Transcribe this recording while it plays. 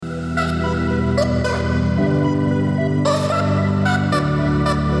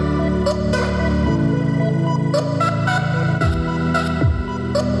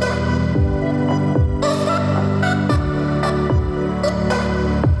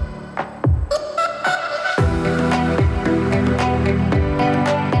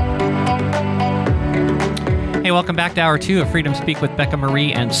welcome back to Hour 2 of Freedom Speak with Becca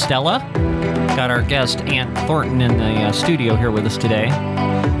Marie and Stella. Got our guest, Aunt Thornton, in the studio here with us today.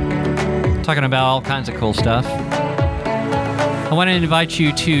 Talking about all kinds of cool stuff. I want to invite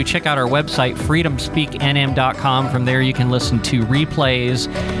you to check out our website, freedomspeaknm.com. From there, you can listen to replays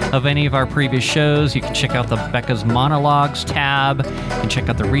of any of our previous shows. You can check out the Becca's Monologues tab. You can check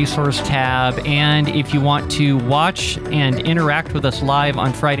out the Resource tab. And if you want to watch and interact with us live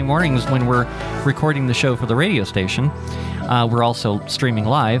on Friday mornings when we're recording the show for the radio station, we're also streaming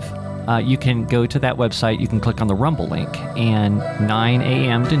live. You can go to that website. You can click on the Rumble link. And 9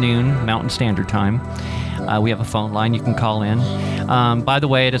 a.m. to noon, Mountain Standard Time. We have a phone line you can call in. By the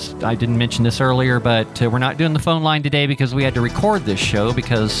way, I didn't mention this earlier, but we're not doing the phone line today because we had to record this show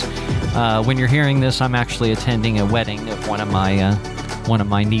because when you're hearing this, I'm actually attending a wedding of one of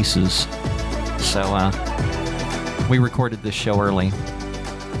my nieces. So we recorded this show early.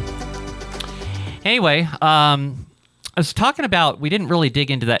 Anyway, I was talking about, we didn't really dig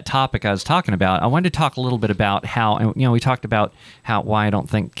into that topic I was talking about. I wanted to talk a little bit about how, we talked about why I don't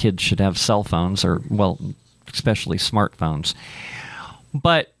think kids should have cell phones or, well, especially smartphones.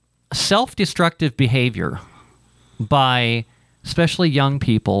 But self-destructive behavior by especially young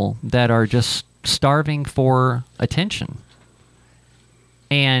people that are just starving for attention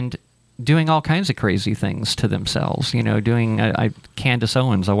and doing all kinds of crazy things to themselves, doing, Candace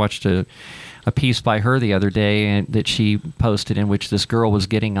Owens, I watched a piece by her the other day that she posted in which this girl was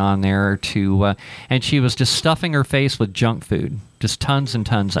getting on there and she was just stuffing her face with junk food, just tons and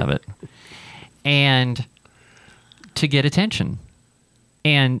tons of it, and to get attention.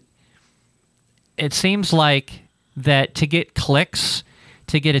 And it seems like that to get clicks,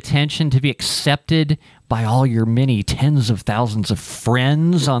 to get attention, to be accepted by all your many tens of thousands of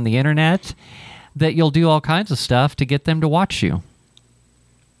friends on the internet, that you'll do all kinds of stuff to get them to watch you.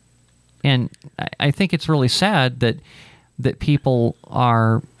 And I think it's really sad that people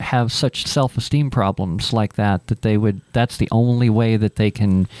have such self-esteem problems like that that's the only way that they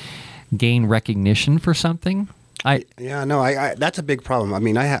can gain recognition for something. That's a big problem. I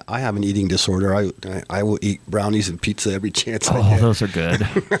mean, I have an eating disorder. I will eat brownies and pizza every chance I get. Oh, those are good.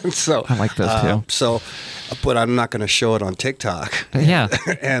 So I like those too. But I'm not going to show it on TikTok. Yeah.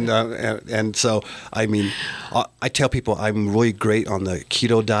 and so, I mean, I tell people I'm really great on the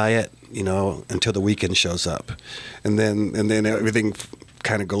keto diet, until the weekend shows up, and then everything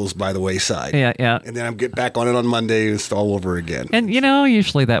kind of goes by the wayside. Yeah. And then I'm get back on it on Monday. It's all over again. And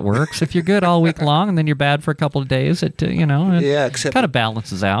usually that works. If you're good all week long and then you're bad for a couple of days, it kind of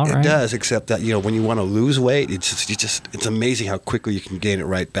balances out. It right? does, except that when you want to lose weight, it's amazing how quickly you can gain it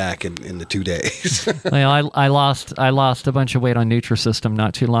right back in the 2 days. Well, I lost a bunch of weight on Nutrisystem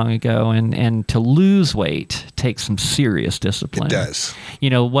not too long ago, and to lose weight takes some serious discipline. It does.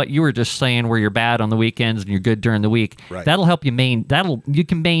 What you were just saying, where you're bad on the weekends and you're good during the week. Right. That'll help you you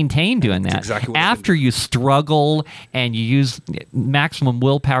can maintain doing that. Exactly what After you struggle and you use maximum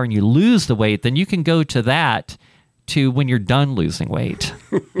willpower and you lose the weight, then you can go to that to when you're done losing weight.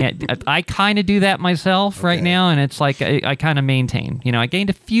 And I kind of do that myself right now, and it's like I kind of maintain. I gained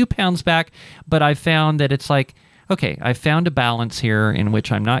a few pounds back, but I found that it's like, okay, I found a balance here in which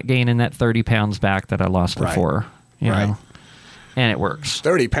I'm not gaining that 30 pounds back that I lost before. You know? And it works.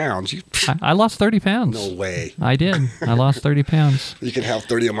 30 pounds? I lost 30 pounds. No way. I did. I lost 30 pounds. You can have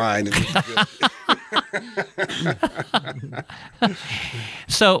 30 of mine.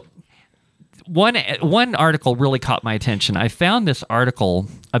 So one article really caught my attention. I found this article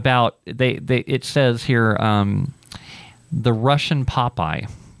about, it says here, the Russian Popeye,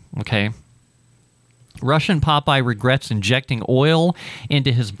 okay? Russian Popeye regrets injecting oil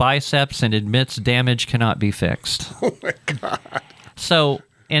into his biceps and admits damage cannot be fixed. Oh, my God. So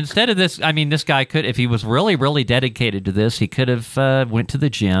instead of this, this guy could, if he was really, really dedicated to this, he could have went to the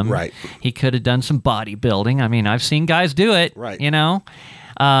gym. Right. He could have done some bodybuilding. I've seen guys do it. Right.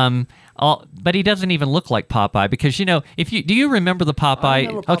 But he doesn't even look like Popeye because, do you remember the Popeye? I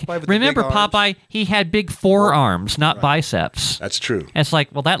remember Popeye with the big arms. Popeye? He had big forearms, not biceps. That's true. And it's like,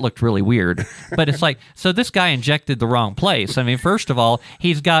 well, that looked really weird. But it's like, so this guy injected the wrong place. First of all,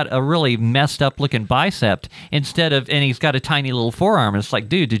 he's got a really messed up looking bicep and he's got a tiny little forearm. And it's like,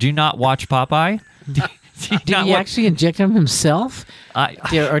 dude, did you not watch Popeye? Did he actually inject him himself?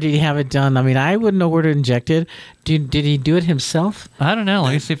 Or did he have it done? I wouldn't know where to inject it. Did he do it himself? I don't know.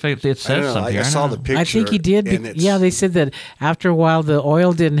 Let me see if it says something. I saw the picture. I think he did. They said that after a while the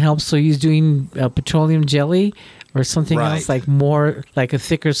oil didn't help, so he's doing petroleum jelly or something else, like more like a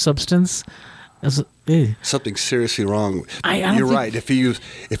thicker substance. Something seriously wrong. You're right. If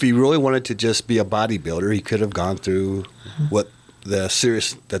he really wanted to just be a bodybuilder, he could have gone through what the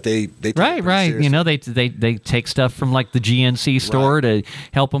serious that they take it Right, pretty right. seriously. You know, they take stuff from like the GNC store to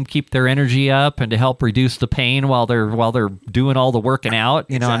help them keep their energy up and to help reduce the pain while they're doing all the working out.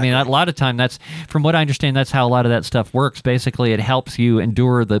 You know, I mean, a lot of time that's, from what I understand, that's how a lot of that stuff works. Basically, it helps you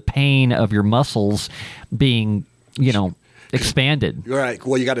endure the pain of your muscles being, you know, expanded. You're right.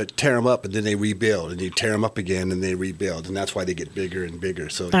 Well, you got to tear them up and then they rebuild, and you tear them up again and they rebuild, and that's why they get bigger and bigger.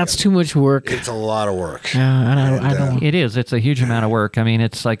 So That's too much work. It's a lot of work. Yeah, and I don't. It is. It's a huge amount of work. I mean,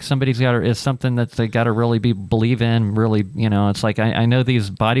 it's like somebody's got to. It's something that they got to really believe in. Really, you know, it's like I know these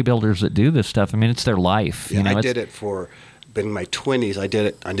bodybuilders that do this stuff. I mean, it's their life. Yeah, you know, I did it for. But in my 20s, I did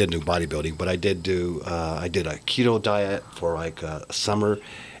it. I didn't do bodybuilding, but I did do. I did a keto diet for like a summer,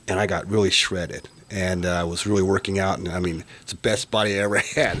 and I got really shredded. And I was really working out, and I mean, it's the best body I ever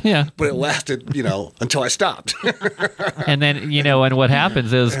had. Yeah. But it lasted, you know, until I stopped. And then, you know, and what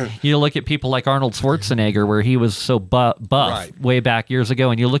happens is you look at people like Arnold Schwarzenegger, where he was so buff Right. way back years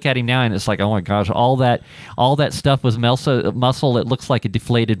ago, and you look at him now, and it's like, oh my gosh, all that stuff was muscle. It looks like a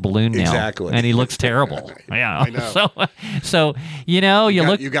deflated balloon now, Exactly. and he looks terrible. Yeah, I know. So you know,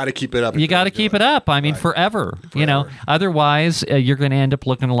 you got to keep it up. You got to keep it up. I mean, forever. You know, otherwise you're going to end up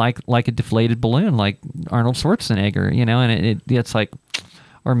looking like a deflated balloon, like Arnold Schwarzenegger. You know, and it's like,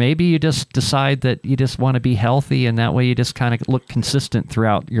 or maybe you just decide that you just want to be healthy, and that way you just kind of look consistent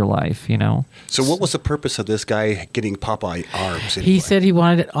throughout your life. You know. So, what was the purpose of this guy getting Popeye arms? Anyway? He said he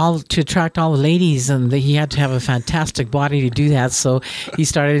wanted it all to attract all the ladies, and that he had to have a fantastic body to do that. So he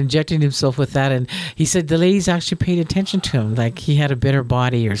started injecting himself with that, and he said the ladies actually paid attention to him, like he had a better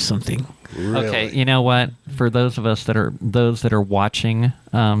body or something. Really? Okay, you know what? For those of us that are watching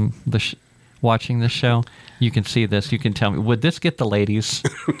watching this show, you can see this. You can tell me, would this get the ladies?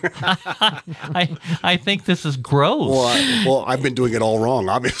 I think this is gross. Well, I've been doing it all wrong,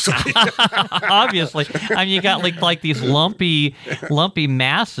 obviously. Obviously, I mean, you got like these lumpy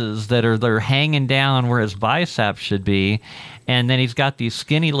masses they're hanging down where his biceps should be, and then he's got these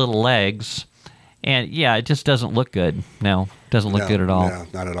skinny little legs, and yeah, it just doesn't look good. No, doesn't look good at all. No,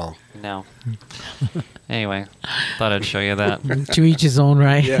 not at all. No. Anyway, thought I'd show you that. To each his own,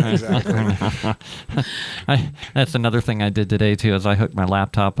 right? Yeah, exactly. That's another thing I did today too. Is I hooked my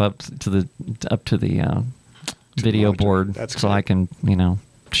laptop up to the video monitor. board, That's so good. I can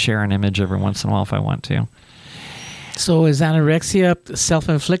share an image every once in a while if I want to. So is anorexia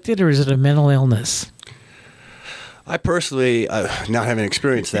self-inflicted, or is it a mental illness? I personally, not having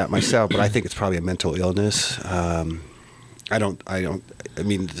experienced that myself, but I think it's probably a mental illness. I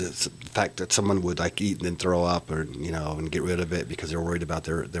mean, the fact that someone would like eat and then throw up, or and get rid of it because they're worried about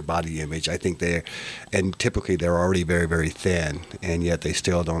their body image. I think typically they're already very, very thin, and yet they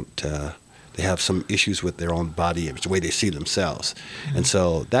still don't. They have some issues with their own body image, the way they see themselves, and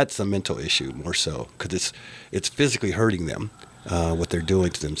so that's a mental issue more so because it's physically hurting them. What they're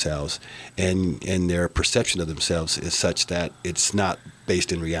doing to themselves, and their perception of themselves is such that it's not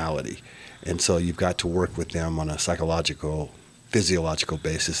based in reality, and so you've got to work with them on a psychological, physiological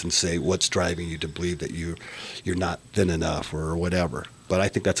basis and say what's driving you to believe that you're not thin enough or whatever. But I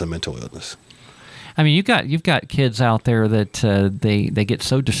think that's a mental illness. I mean, you've got kids out there that they get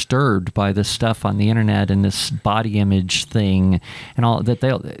so disturbed by this stuff on the internet and this body image thing and all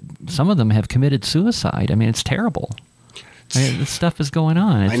that some of them have committed suicide. I mean, it's terrible. This stuff is going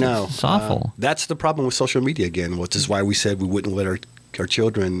on. I know. It's awful. That's the problem with social media again, which is why we said we wouldn't let our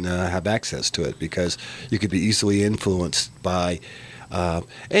children have access to it, because you could be easily influenced by,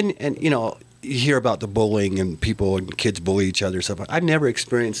 and you hear about the bullying and people and kids bully each other and stuff. I never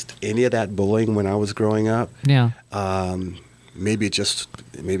experienced any of that bullying when I was growing up. Yeah. Maybe it's just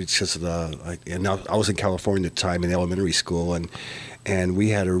and I was in California at the time in elementary school, and we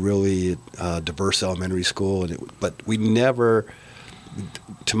had a really diverse elementary school, but we never,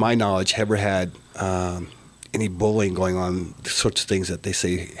 to my knowledge, ever had any bullying going on, the sorts of things that they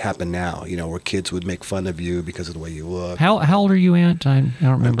say happen now, where kids would make fun of you because of the way you look. How old are you, Aunt? I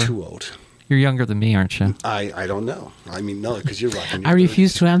don't remember. I'm too old. You're younger than me, aren't you? I don't know. I mean, no, because you're rocking. I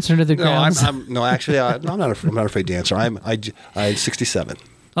refuse to answer under the No, grounds. I'm not afraid to answer. I'm 67.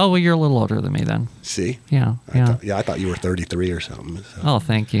 Oh, well, you're a little older than me then. See? Yeah. I thought you were 33 or something. So. Oh,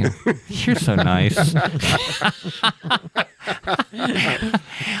 thank you. You're so nice.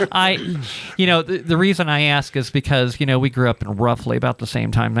 The reason I ask is because, we grew up in roughly about the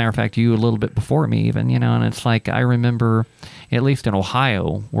same time. Matter of fact, you a little bit before me even, and it's like I remember, at least in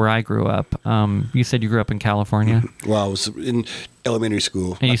Ohio, where I grew up. You said you grew up in California? Well, I was in elementary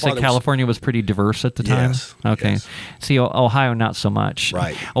school. And you said California was pretty diverse at the time? Yes. Okay. Yes. See, Ohio, not so much.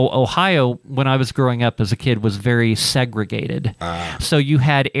 Right. Ohio, when I was growing up as a kid, was very segregated. So you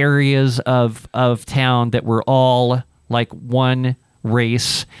had areas of town that were all like one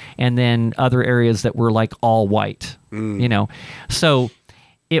race, and then other areas that were like all white. You know, so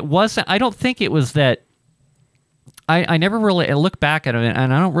it wasn't. I don't think it was that. I never really I look back at it,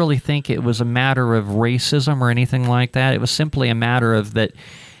 and I don't really think it was a matter of racism or anything like that. It was simply a matter of that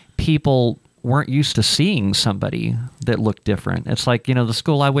people weren't used to seeing somebody that looked different. It's like, you know, the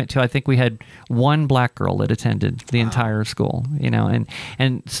school I went to, I think we had one black girl that attended the entire school, you know,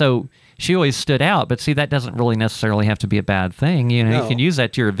 and so she always stood out. But see, that doesn't really necessarily have to be a bad thing. You know, No. you can use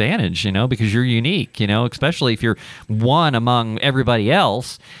that to your advantage, you know, because you're unique, you know, especially if you're one among everybody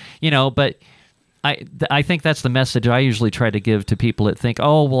else, you know, but I think that's the message I usually try to give to people that think,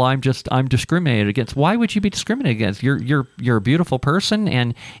 oh, well, I'm discriminated against. Why would you be discriminated against? You're a beautiful person,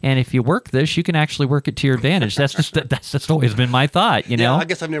 and if you work this, you can actually work it to your advantage. That's just always been my thought, you know. Yeah, I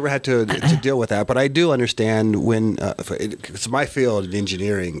guess I've never had to deal with that, but I do understand when it's my field in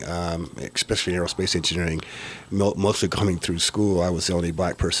engineering, especially aerospace engineering. Mostly coming through school, I was the only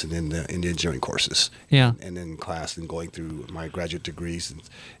black person in the engineering courses. Yeah. And in class and going through my graduate degrees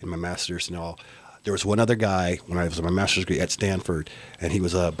and my master's and all. There was one other guy when I was in my master's degree at Stanford, and he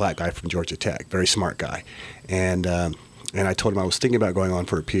was a black guy from Georgia Tech, very smart guy. And I told him I was thinking about going on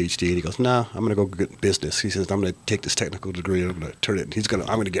for a PhD, and he goes, "No, I'm going to go get business." He says, "I'm going to take this technical degree and I'm going to turn it. I'm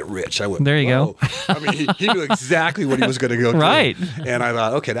going to get rich." I went, There you go. I mean, he knew exactly what he was going to go Right. do. And I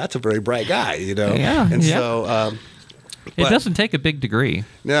thought, okay, that's a very bright guy, you know. Yeah, And yeah. so. It But- doesn't take a big degree.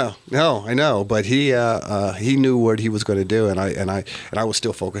 No, I know, but he knew what he was going to do, and I was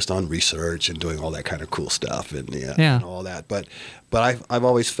still focused on research and doing all that kind of cool stuff and and all that. But I've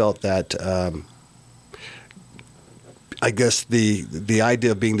always felt that I guess the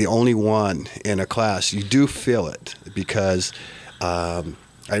idea of being the only one in a class, you do feel it because I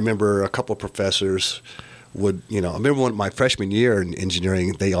remember a couple of professors would, you know, I remember my freshman year in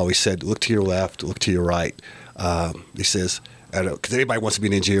engineering, they always said, "Look to your left, look to your right." He says, because everybody wants to be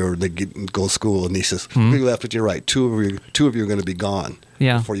an engineer, or they go to school, and he says, "Look to your left, look to your right. Two of you are going to be gone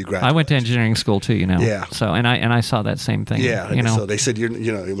before you graduate." I went to engineering school too, you know. Yeah. So and I saw that same thing. Yeah, You know. so they said, you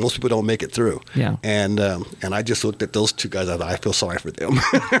know, most people don't make it through. Yeah. And I just looked at those two guys. I thought, I feel sorry for them.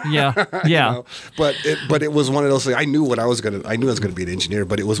 Yeah. Yeah. You know? But it was one of those things. I knew I was going to be an engineer,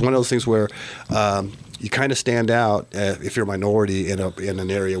 but it was one of those things where you kind of stand out if you're a minority in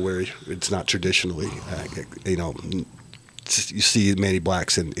an area where it's not traditionally, you know, you see many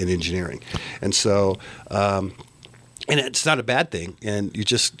blacks in engineering, and so. And it's not a bad thing, and you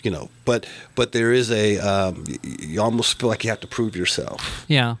just, you know, but there is you almost feel like you have to prove yourself.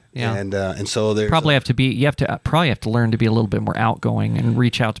 Yeah. Yeah. And so there's probably have to learn to be a little bit more outgoing and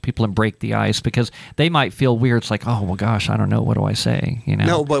reach out to people and break the ice, because they might feel weird. It's like, oh well, gosh, I don't know, what do I say? You know.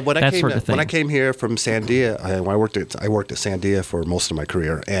 No, but when thing. I came here from Sandia, I worked at Sandia for most of my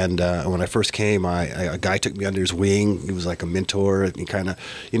career, and when I first came, a guy took me under his wing. He was like a mentor, and he kind of,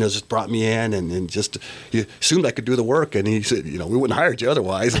 you know, just brought me in and just he assumed I could do the work, and he said, you know, we wouldn't hire you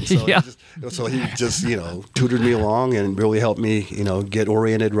otherwise. And so Yeah. he just you know, tutored me along and really helped me, you know, get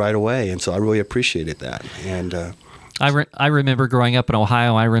oriented right away, and so I really appreciated that. And I remember growing up in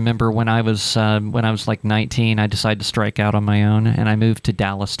Ohio. I remember when I was like 19, I decided to strike out on my own, and I moved to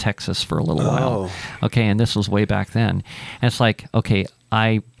Dallas, Texas for a little while. Okay, and this was way back then. And it's like, okay,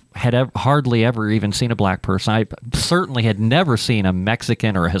 I had hardly ever even seen a black person. I certainly had never seen a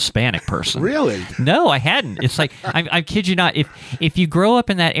Mexican or a Hispanic person. Really? No, I hadn't. It's like, I kid you not, if you grow up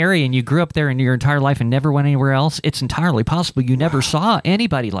in that area and you grew up there in your entire life and never went anywhere else, it's entirely possible you never saw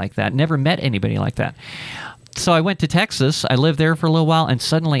anybody like that, never met anybody like that. So I went to Texas. I lived there for a little while, and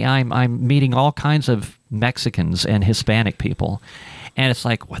suddenly I'm meeting all kinds of Mexicans and Hispanic people. And it's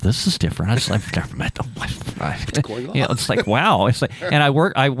like, well, this is different. I've never met them. What's going on? You know, it's like, wow. It's like, and I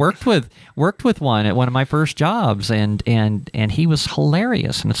worked with one at one of my first jobs, and he was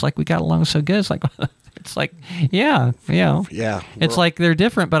hilarious. And it's like, we got along so good. It's like, yeah, you know, Yeah, it's like they're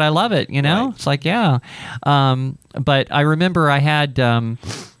different, but I love it. You know, Right. It's like, yeah. But I remember I had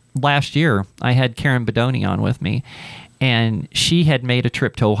last year I had Karen Bedoni on with me, and she had made a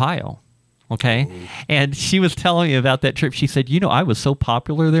trip to Ohio. Okay. And she was telling me about that trip. She said, you know, I was so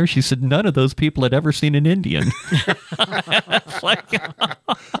popular there. She said, none of those people had ever seen an Indian. It's like,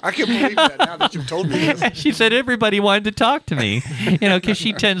 I can't believe that now that you've told me this. she said, everybody wanted to talk to me, you know, because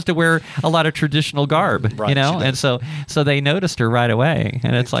she tends to wear a lot of traditional garb, Right, you know, she and so they noticed her right away.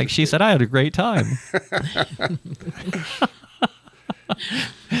 And it's like, she said, I had a great time.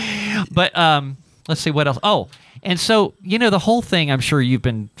 But let's see what else. Oh, and so, you know, the whole thing, I'm sure you've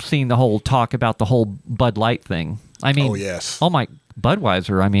been seeing the whole talk about the whole Bud Light thing. I mean, Oh, yes. Oh my,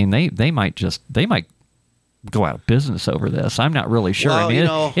 Budweiser. I mean, they might go out of business over this. I'm not really sure. Well, I mean, you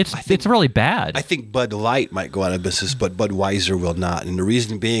know, it's really bad. I think Bud Light might go out of business, but Budweiser will not. And the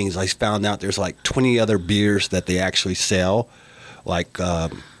reason being is I found out there's like 20 other beers that they actually sell, like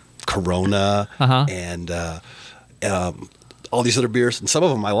Corona and all these other beers, and some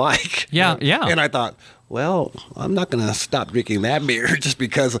of them I like. Yeah, yeah. And I thought, well, I'm not going to stop drinking that beer just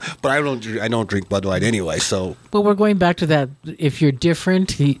because. But I don't drink Bud Light anyway. So, But we're going back to that. If you're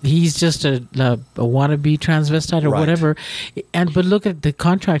different, he's just a wannabe transvestite or Right. whatever. But look at the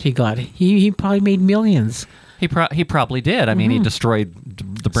contract he got. He probably made millions. He probably did. I mean, he destroyed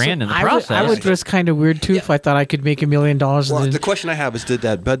the brand in the process. I would dress kind of weird too if I thought I could make $1 million. well, the question I have is, did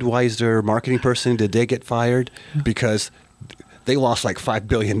that Budweiser marketing person, did they get fired? Because they lost like $5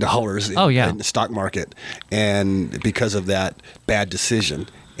 billion in the stock market, and because of that bad decision.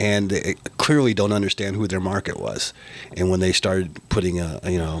 And they clearly don't understand who their market was. And when they started putting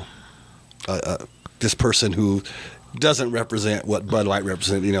this person who doesn't represent what Bud Light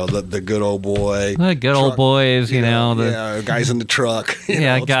represents, the good old boy. The good old boys, guys in the truck.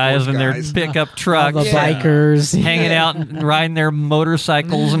 Guys in their pickup trucks. All the bikers. Hanging out and riding their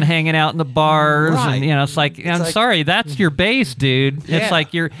motorcycles and hanging out in the bars. Right. And, it's like, I'm sorry, that's your base, dude. Yeah. It's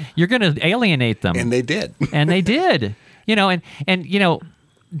like you're going to alienate them. And they did. And they did.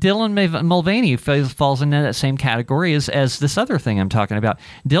 Dylan Mulvaney falls into that same category as this other thing I'm talking about.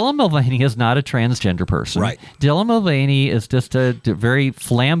 Dylan Mulvaney is not a transgender person. Right. Dylan Mulvaney is just a very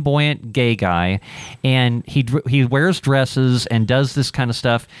flamboyant gay guy, and he wears dresses and does this kind of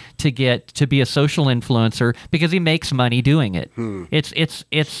stuff to be a social influencer because he makes money doing it.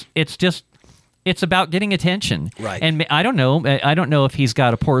 It's about getting attention. Right. And I don't know if he's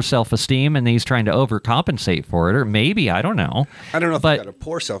got a poor self-esteem and he's trying to overcompensate for it, or maybe, I don't know. I don't know if he got a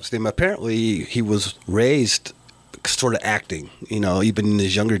poor self-esteem. Apparently, he was raised sort of acting, even in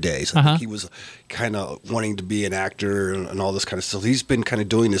his younger days. I think he was kind of wanting to be an actor and all this kind of stuff. He's been kind of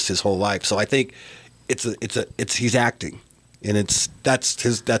doing this his whole life. So I think he's acting. And that's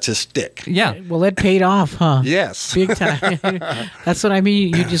his stick. Yeah. Well, it paid off, huh? Yes. Big time. That's what I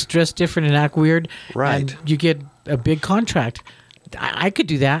mean. You just dress different and act weird. Right. And you get a big contract. I could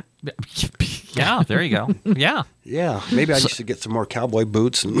do that. Yeah, there you go. Yeah. Yeah. Maybe I should get some more cowboy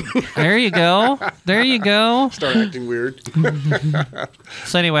boots and There you go. start acting weird.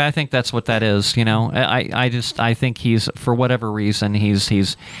 So anyway, I think that's what that is. I think he's, for whatever reason,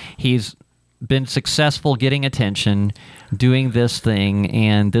 he's been successful getting attention, doing this thing,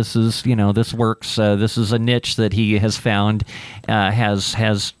 and this is, this works. This is a niche that he has found,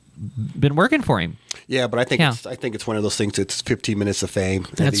 has been working for him. Yeah, but I think it's one of those things. It's 15 minutes of fame.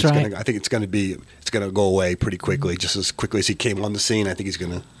 That's right. I think it's going to go away pretty quickly. Just as quickly as he came on the scene, I think he's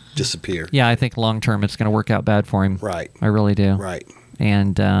going to disappear. Yeah, I think long term it's going to work out bad for him. Right. I really do. Right.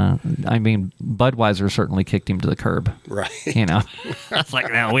 And I mean, Budweiser certainly kicked him to the curb. Right. It's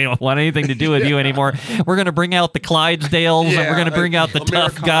like, no, we don't want anything to do with you anymore. We're going to bring out the Clydesdales, and we're going to bring out the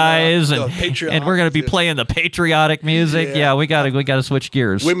tough guys, and we're going to be playing the patriotic music. Yeah, we got to switch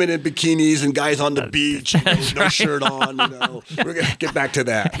gears. Women in bikinis and guys on the beach, no shirt on. We're going to get back to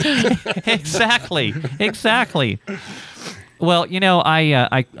that. Exactly. Well,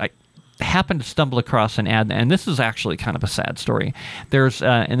 I happened to stumble across an ad, and this is actually kind of a sad story. There's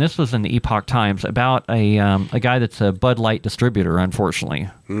and this was in the Epoch Times about a guy that's a Bud Light distributor, unfortunately.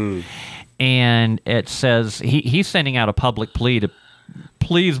 And it says he's sending out a public plea to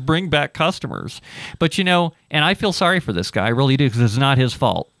please bring back customers. But and I feel sorry for this guy, I really do, because it's not his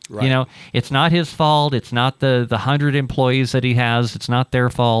fault. Right. It's not his fault. It's not the 100 employees that he has. It's not their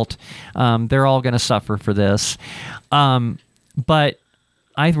fault. They're all going to suffer for this. But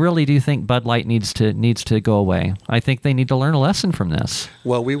I really do think Bud Light needs to go away. I think they need to learn a lesson from this.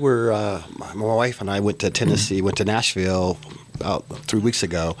 Well, we were my wife and I went to Tennessee, went to Nashville about 3 weeks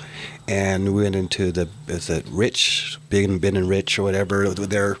ago, and we went into Rich, Ben and Rich or whatever,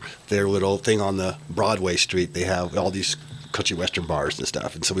 their little thing on the Broadway street. They have all these country western bars and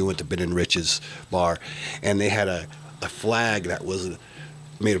stuff, and so we went to Ben and Rich's bar, and they had a flag that was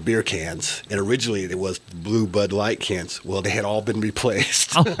made of beer cans, and originally it was blue Bud Light cans. Well, they had all been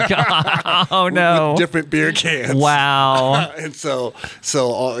replaced. Oh God! Oh no! With different beer cans. Wow! And so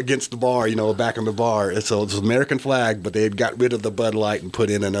against the bar, back in the bar, and so it was an American flag, but they had got rid of the Bud Light and put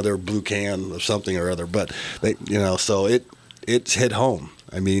in another blue can of something or other. But they, so it's hit home.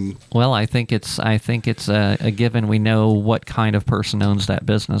 I mean, well, I think it's a given. We know what kind of person owns that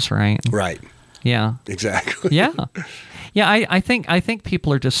business, right? Right. Yeah. Exactly. Yeah. Yeah, I think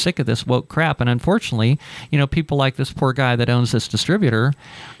people are just sick of this woke crap, and unfortunately, people like this poor guy that owns this distributor,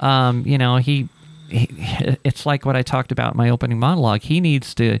 he it's like what I talked about in my opening monologue. He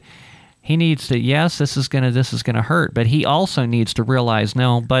needs to He needs to, yes, this is gonna hurt, but he also needs to realize,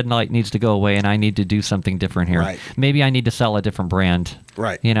 no, Bud Light needs to go away, and I need to do something different here. Right. Maybe I need to sell a different brand.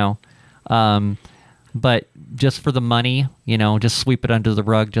 Right. But just for the money, just sweep it under the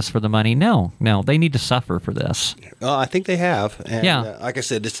rug just for the money. No, they need to suffer for this. I think they have. And, Yeah. like I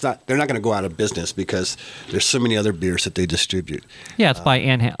said, they're not going to go out of business because there's so many other beers that they distribute. Yeah, it's by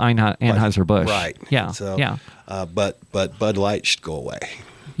Anheuser-Busch. Right. Yeah. So, yeah. But Bud Light should go away.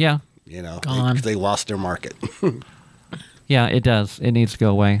 Yeah. Gone. They lost their market. Yeah, it does. It needs to go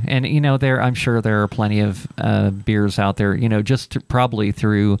away. And I'm sure there are plenty of beers out there. Probably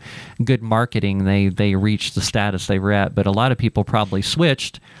through good marketing, they reached the status they were at. But a lot of people probably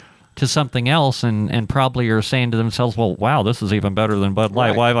switched to something else and probably are saying to themselves, "Well, wow, this is even better than Bud Light.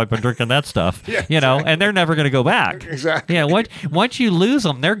 Right. Why have I been drinking that stuff?" Yeah, And they're never going to go back. Exactly. Yeah. Once you lose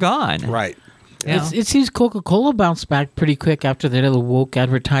them, they're gone. Right. Yeah. It seems Coca-Cola bounced back pretty quick after their little woke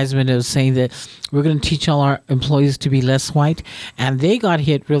advertisement of saying that we're going to teach all our employees to be less white, and they got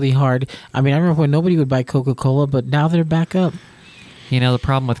hit really hard. I mean, I remember when nobody would buy Coca-Cola, but now they're back up. The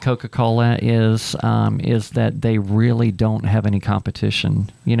problem with Coca-Cola is that they really don't have any competition.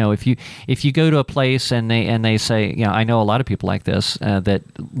 If you go to a place and they say, I know a lot of people like this that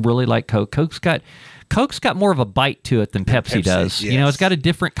really like Coke. Coke's got more of a bite to it than Pepsi does. Yes. It's got a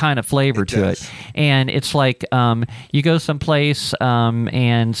different kind of flavor to does. it. And it's like you go someplace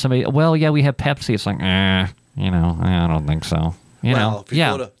and somebody, well, yeah, we have Pepsi. It's like, I don't think so. If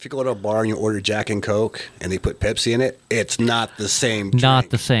you go to a bar and you order Jack and Coke and they put Pepsi in it, it's not the same drink. Not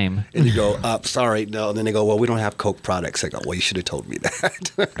the same. And you go, sorry, no. And then they go, well, we don't have Coke products. I go, well, you should have told me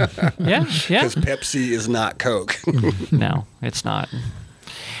that. Yeah. Because Pepsi is not Coke. No, it's not.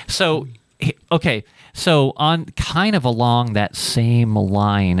 So, okay. So on kind of along that same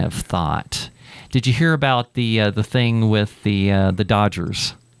line of thought, did you hear about the thing with the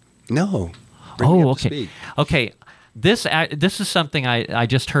Dodgers? No. Bring me up to Okay. speed. Okay. This is something I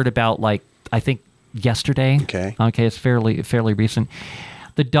just heard about, like, I think yesterday. Okay. Okay, it's fairly recent.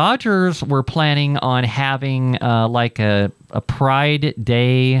 The Dodgers were planning on having like a Pride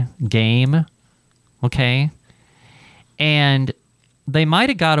Day game. Okay. And they might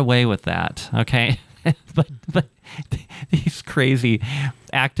have got away with that. Okay. but these crazy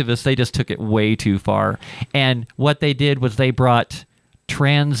activists, they just took it way too far. And what they did was they brought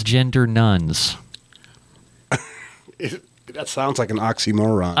transgender nuns. That sounds like an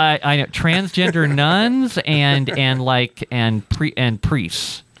oxymoron. I know transgender nuns and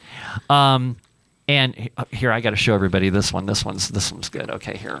priests. And here, I got to show everybody this one. This one's good.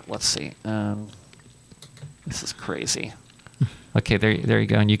 Okay, here, let's see. This is crazy. Okay, there you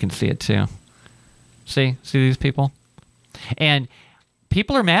go, and you can see it too. See these people, and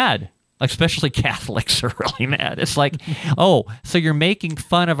people are mad. Especially Catholics are really mad. It's like, oh, so you're making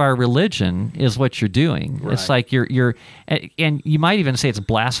fun of our religion is what you're doing. Right. It's like you're, and you might even say it's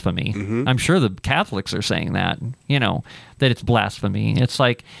blasphemy. Mm-hmm. I'm sure the Catholics are saying that, that it's blasphemy. It's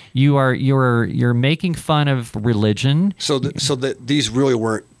like you're making fun of religion. So these really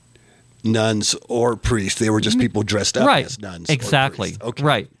weren't nuns or priests. They were just people dressed up Right. as nuns. Exactly. Or priests. Okay.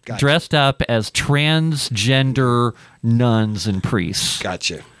 Right. Gotcha. Dressed up as transgender nuns and priests.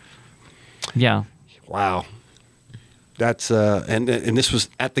 Gotcha. Yeah. Wow. That's and this was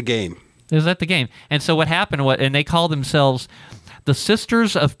at the game. It was at the game. And so what happened, and they call themselves the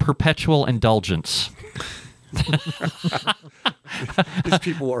Sisters of Perpetual Indulgence. These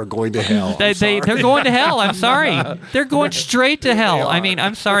people are going to hell. They're going to hell. I'm sorry. They're going straight to hell. I mean,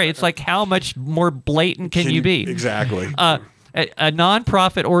 I'm sorry. It's like, how much more blatant can you be? Exactly. A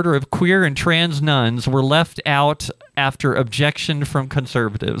nonprofit order of queer and trans nuns were left out after objection from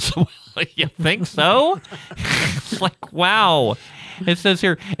conservatives. You think so? It's like, wow. It says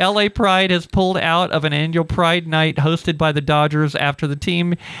here, LA Pride has pulled out of an annual Pride night hosted by the Dodgers after the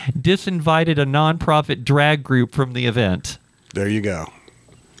team disinvited a nonprofit drag group from the event. There you go.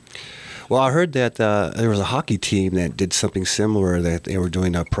 Well, I heard that there was a hockey team that did something similar, that they were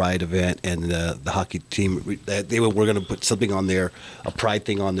doing a Pride event, and the hockey team, they were going to put something on a Pride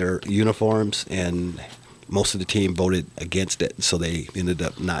thing on their uniforms, and most of the team voted against it, so they ended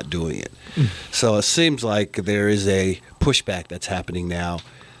up not doing it. So it seems like there is a pushback that's happening now,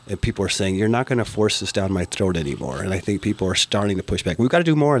 and people are saying, you're not going to force this down my throat anymore. And I think people are starting to push back. We've got to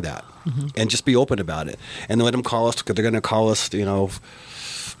do more of that, and just be open about it. And let them call us, because they're going to call us,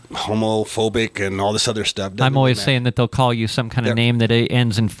 homophobic and all this other stuff. I'm always saying that they'll call you some kind of name that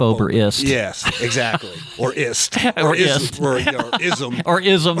ends in phobe or ist. Yes, exactly. Or ist. Or ist. Or ism. Or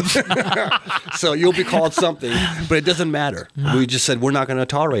isms. So you'll be called something, but it doesn't matter. We just said we're not going to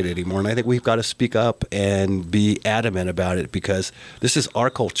tolerate it anymore. And I think we've got to speak up and be adamant about it, because this is our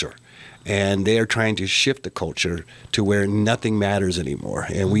culture. And they are trying to shift the culture to where nothing matters anymore.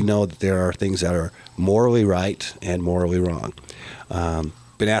 And we know that there are things that are morally right and morally wrong.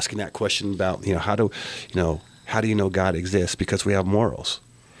 Been asking that question about, how do you know God exists? Because we have morals.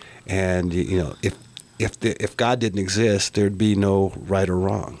 And, if God didn't exist, there'd be no right or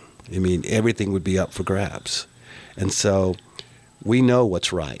wrong. I mean, everything would be up for grabs. And so we know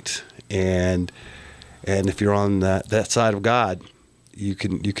what's right. And if you're on that side of God, you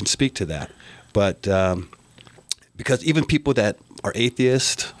can speak to that. But because even people that are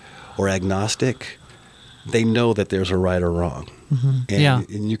atheist or agnostic, they know that there's a right or wrong. And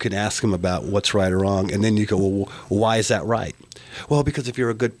you can ask them about what's right or wrong, and then you go, well, why is that right? Well, because if you're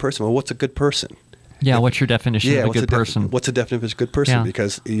a good person, well, what's a good person? Yeah, what's your definition of a good person? What's the definition of a good person? Yeah.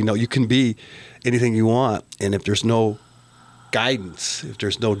 Because, you can be anything you want, and if there's no guidance, if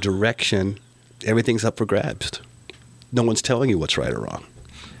there's no direction, everything's up for grabs. No one's telling you what's right or wrong.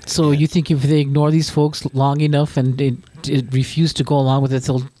 So you think if they ignore these folks long enough and they refuse to go along with it,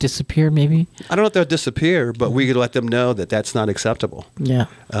 they'll disappear maybe? I don't know if they'll disappear, but we could let them know that that's not acceptable. Yeah.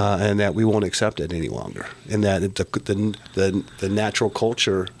 And that we won't accept it any longer. And that the natural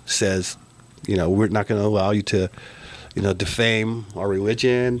culture says, we're not going to allow you to, defame our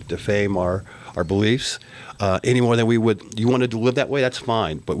religion, defame our beliefs any more than we would. You wanted to live that way, that's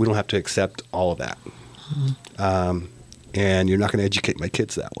fine, but we don't have to accept all of that. And you're not going to educate my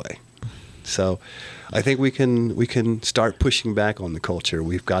kids that way. So I think we can start pushing back on the culture.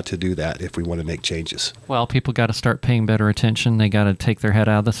 We've got to do that if we want to make changes. Well, people got to start paying better attention. They got to take their head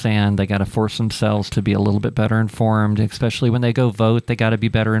out of the sand. They got to force themselves to be a little bit better informed, especially when they go vote. They got to be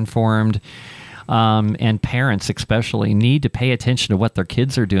better informed. And parents especially need to pay attention to what their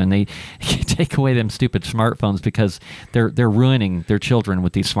kids are doing. They take away them stupid smartphones because they're ruining their children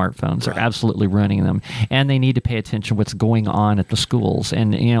with these smartphones. Right. They're absolutely ruining them. And they need to pay attention to what's going on at the schools.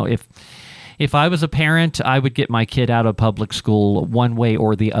 And, if I was a parent, I would get my kid out of public school one way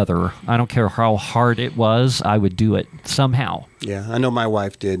or the other. I don't care how hard it was. I would do it somehow. Yeah, I know my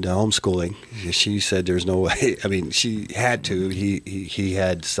wife did homeschooling. She said there's no way. I mean, she had to. He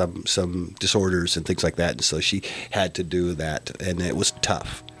had some disorders and things like that, and so she had to do that, and it was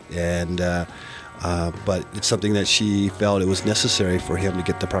tough. And but it's something that she felt it was necessary for him to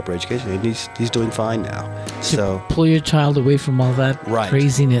get the proper education, and he's doing fine now. So pull your child away from all that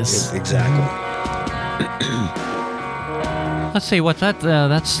craziness. Exactly. Let's see, what's that?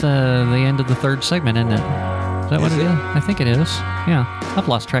 That's the end of the third segment, isn't it? Is that what it is? I think it is. Yeah. I've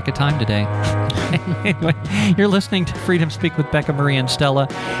lost track of time today. Anyway, you're listening to Freedom Speak with Becca Marie and Stella.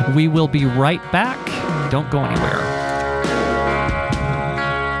 We will be right back. Don't go anywhere.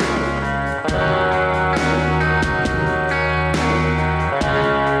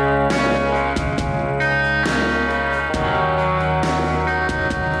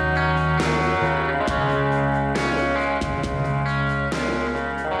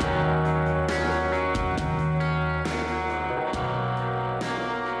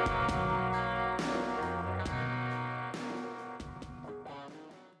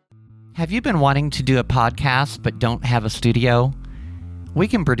 Have you been wanting to do a podcast but don't have a studio? We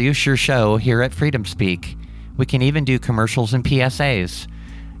can produce your show here at Freedom Speak. We can even do commercials and PSAs.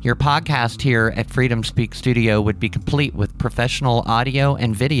 Your podcast here at Freedom Speak Studio would be complete with professional audio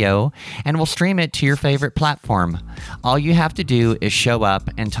and video, and we'll stream it to your favorite platform. All you have to do is show up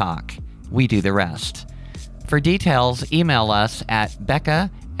and talk. We do the rest. For details, email us at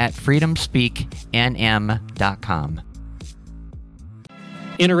becca@freedomspeaknm.com.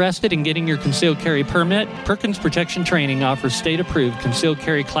 Interested in getting your concealed carry permit? Perkins Protection Training offers state-approved concealed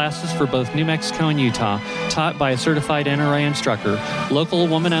carry classes for both New Mexico and Utah, taught by a certified NRA instructor. Local,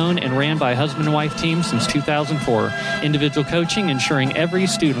 woman-owned, and ran by a husband and wife team since 2004. Individual coaching, ensuring every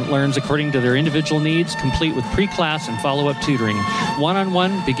student learns according to their individual needs, complete with pre-class and follow-up tutoring.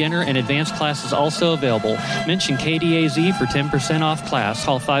 One-on-one, beginner, and advanced classes also available. Mention KDAZ for 10% off class.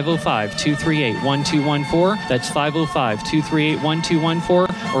 Call 505-238-1214. That's 505-238-1214.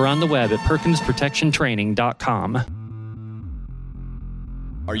 Or on the web at perkinsprotectiontraining.com.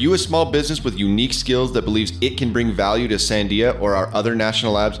 Are you a small business with unique skills that believes it can bring value to Sandia or our other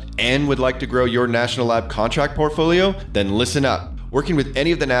national labs and would like to grow your national lab contract portfolio? Then listen up. Working with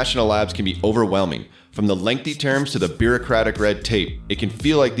any of the national labs can be overwhelming. From the lengthy terms to the bureaucratic red tape, it can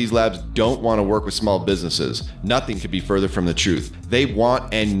feel like these labs don't want to work with small businesses. Nothing could be further from the truth. They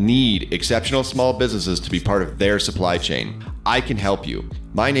want and need exceptional small businesses to be part of their supply chain. I can help you.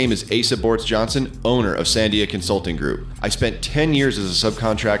 My name is Asa Bortz Johnson, owner of Sandia Consulting Group. I spent 10 years as a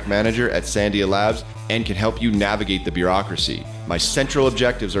subcontract manager at Sandia Labs and can help you navigate the bureaucracy. My central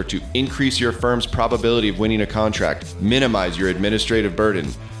objectives are to increase your firm's probability of winning a contract, minimize your administrative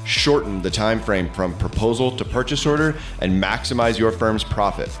burden, shorten the time frame from proposal to purchase order, and maximize your firm's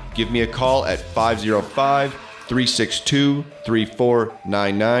profit. Give me a call at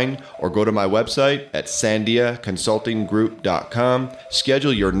 505-362-3499 or go to my website at sandiaconsultinggroup.com.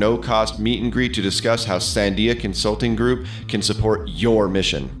 Schedule your no-cost meet and greet to discuss how Sandia Consulting Group can support your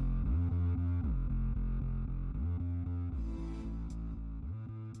mission.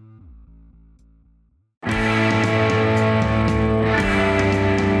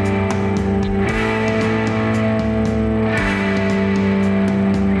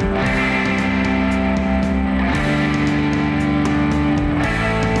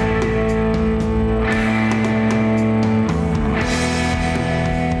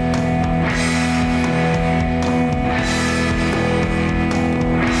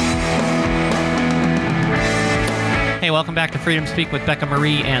 Welcome back to Freedom Speak with Becca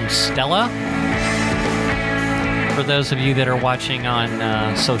Marie and Stella. For those of you that are watching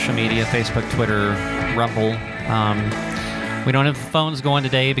on social media, Facebook, Twitter, Rumble, we don't have the phones going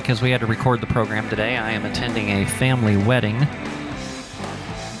today because we had to record the program today. I am attending a family wedding.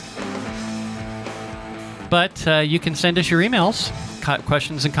 But you can send us your emails,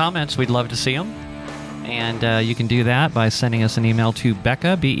 questions and comments. We'd love to see them. And you can do that by sending us an email to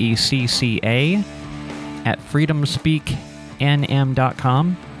Becca, BECCA, at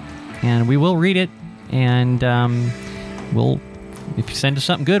freedomspeaknm.com, and we will read it, and if you send us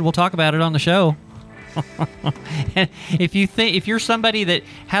something good, we'll talk about it on the show. If you're somebody that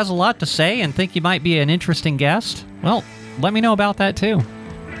has a lot to say and think you might be an interesting guest, well, let me know about that too,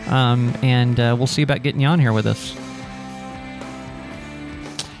 and we'll see about getting you on here with us.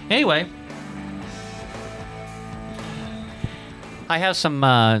 Anyway, I have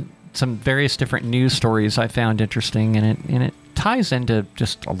some various different news stories I found interesting, and it ties into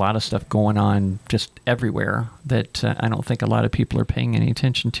just a lot of stuff going on just everywhere that I don't think a lot of people are paying any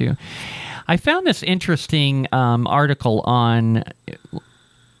attention to. I found this interesting article on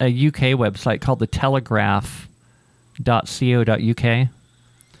a UK website called the telegraph.co.uk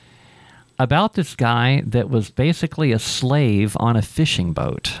about this guy that was basically a slave on a fishing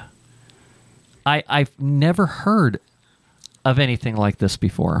boat. I've never heard of anything like this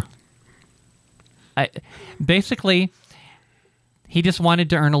before. Basically, he just wanted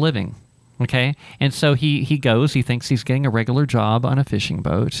to earn a living, okay? And so he goes, he thinks he's getting a regular job on a fishing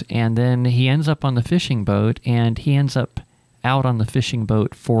boat, and then he ends up on the fishing boat, and he ends up out on the fishing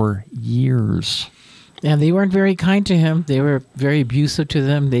boat for years. And they weren't very kind to him. They were very abusive to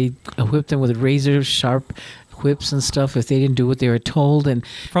them. They whipped him with razor sharp whips and stuff if they didn't do what they were told. And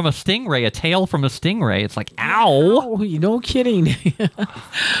from a stingray, a tail from a stingray. It's like, ow! No kidding.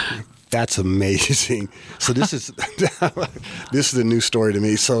 That's amazing. So this is this is a new story to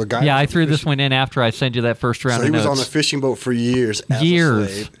me. So a guy. Yeah, I threw this one in after I sent you that first round. So he was notes. on a fishing boat for years. As a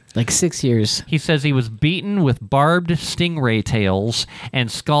slave. Like 6 years. He says he was beaten with barbed stingray tails and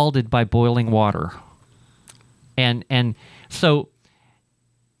scalded by boiling water. And so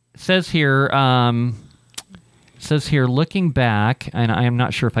it says here, looking back, and I am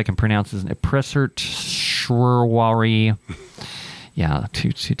not sure if I can pronounce his name, Pressert Shwarwari. Yeah,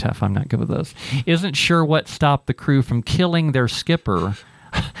 too tough. I'm not good with those. Isn't sure what stopped the crew from killing their skipper,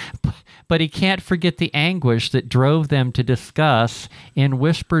 but he can't forget the anguish that drove them to discuss in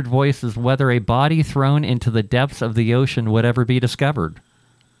whispered voices whether a body thrown into the depths of the ocean would ever be discovered.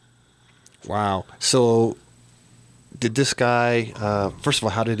 Wow. So did this guy, first of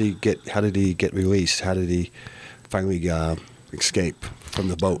all, how did he get released? How did he finally escape from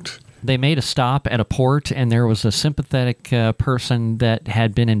the boat? They made a stop at a port, and there was a sympathetic person that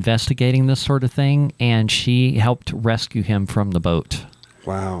had been investigating this sort of thing, and she helped rescue him from the boat.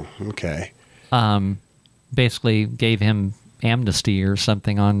 Wow. Okay. Basically gave him amnesty or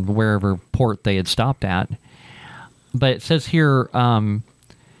something on wherever port they had stopped at. But it says here,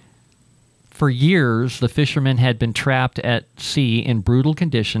 for years, the fishermen had been trapped at sea in brutal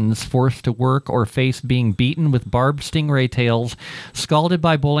conditions, forced to work or face being beaten with barbed stingray tails, scalded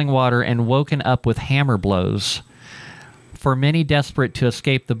by boiling water, and woken up with hammer blows. For many desperate to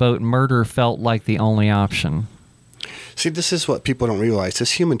escape the boat, murder felt like the only option. See, this is what people don't realize.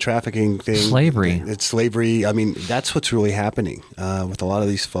 This human trafficking thing. Slavery. It's slavery. I mean, that's what's really happening with a lot of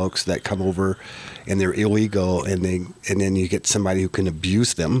these folks that come over and they're illegal, and then you get somebody who can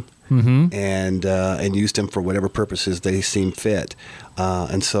abuse them. Mm-hmm. And use them for whatever purposes they seem fit.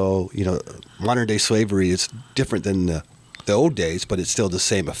 And so, modern day slavery is different than the the old days, but it's still the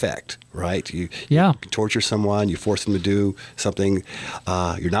same effect, right? You torture someone, you force them to do something.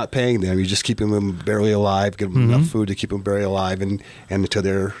 You're not paying them. You're just keeping them barely alive, give them enough food to keep them barely alive, and until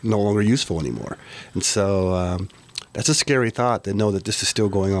they're no longer useful anymore. And so that's a scary thought to know that this is still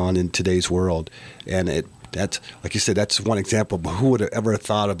going on in today's world. And that's, like you said, that's one example. But who would have ever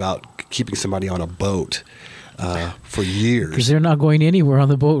thought about keeping somebody on a boat for years? Because they're not going anywhere on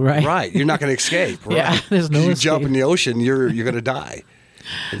the boat, right? Right. You're not going to escape. Right? Yeah, there's no You escape. jump in the ocean, you're going to die.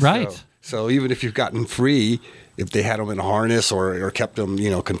 And Right. So even if you've gotten free, if they had him in a harness or kept him,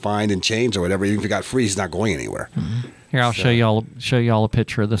 confined in chains or whatever, even if he got free, he's not going anywhere. Here, I'll show y'all a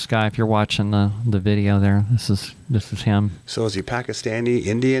picture of this guy if you're watching the video there. This is him. So is he Pakistani,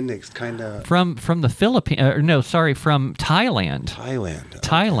 Indian? It's kind of From the Philippines. From Thailand.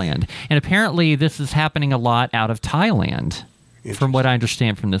 Thailand. And apparently this is happening a lot out of Thailand, from what I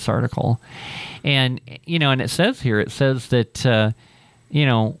understand from this article. And, and it says that,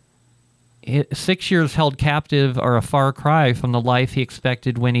 6 years held captive are a far cry from the life he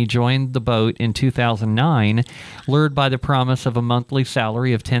expected when he joined the boat in 2009, lured by the promise of a monthly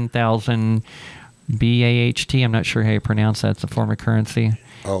salary of 10,000 BAHT. I'm not sure how you pronounce that. It's a form of currency.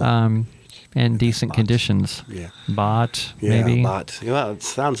 And decent conditions. Yeah. Baht, maybe. Baht. Well, it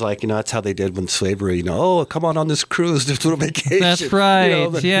sounds like, that's how they did when slavery, come on this cruise, this little vacation. That's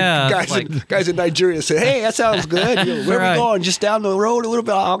right, yeah. Guys in Nigeria say, hey, that sounds good. Where are we going? Just down the road a little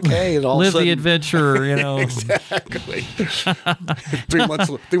bit. Okay. And all Live of a sudden, the adventure, Exactly. 3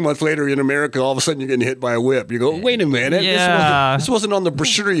 months later in America, all of a sudden you're getting hit by a whip. You go, wait a minute. Yeah. This wasn't on the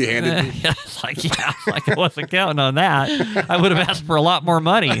brochure you handed me. It's like I wasn't counting on that. I would have asked for a lot more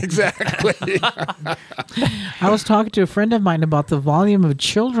money. Exactly. I was talking to a friend of mine about the volume of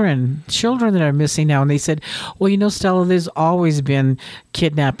children that are missing now, and they said, well, Stella, there's always been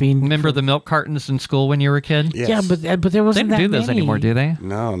kidnapping. Remember the milk cartons in school when you were a kid? Yes. Yeah, but there wasn't They don't that do those many anymore, do they?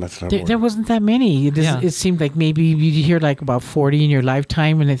 No, that's not There wasn't that many. Yeah. It seemed like maybe you hear like about 40 in your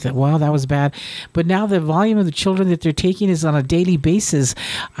lifetime, and they thought, wow, that was bad. But now the volume of the children that they're taking is on a daily basis.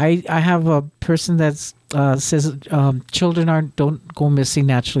 I have a person that's says children don't go missing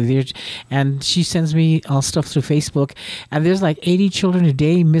naturally. And she sends me all stuff through Facebook, and there's like 80 children a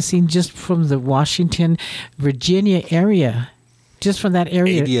day missing just from the Washington, Virginia area. Just from that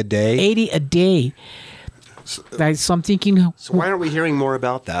area. 80 a day? 80 a day. So I'm thinking... So why aren't we hearing more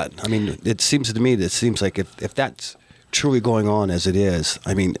about that? I mean, it seems to me like if that's truly going on as it is,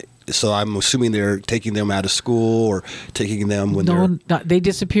 I mean, so I'm assuming they're taking them out of school or taking them when they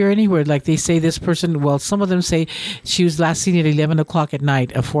disappear anywhere. Like they say this person, well, some of them say she was last seen at 11 o'clock at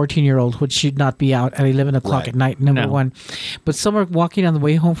night, a 14-year-old, which should not be out at 11 o'clock at night, number one. But some are walking on the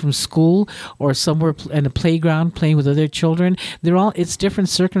way home from school or somewhere in a playground playing with other children. It's different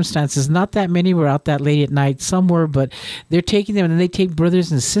circumstances. Not that many were out that late at night. Some were, but they're taking them, and then they take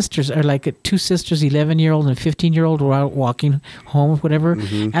brothers and sisters, or like two sisters, 11-year-old and 15-year-old, were out walking home or whatever,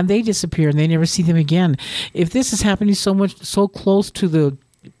 and they disappear and they never see them again. If this is happening so close to the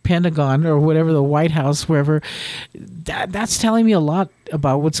Pentagon or whatever, the White House, wherever, that's telling me a lot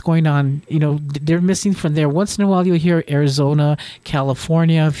about what's going on. They're missing from there. Once in a while you'll hear Arizona,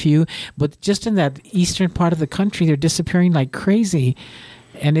 California, a few, but just in that eastern part of the country, they're disappearing like crazy.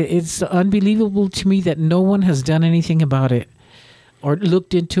 And it's unbelievable to me that no one has done anything about it or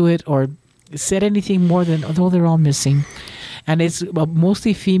looked into it or said anything more than, although they're all missing. And it's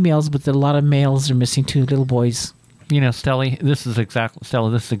mostly females, but a lot of males are missing too, little boys. Stella, this is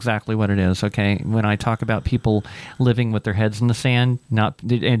exactly what it is. Okay, when I talk about people living with their heads in the sand,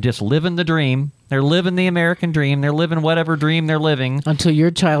 and just living the dream, they're living the American dream. They're living whatever dream they're living until your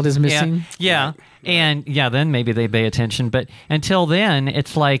child is missing. Yeah. And then maybe they pay attention. But until then,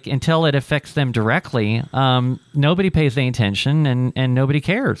 it's like until it affects them directly, nobody pays any attention and nobody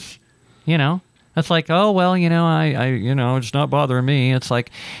cares. It's like, oh well, I it's not bothering me. It's like,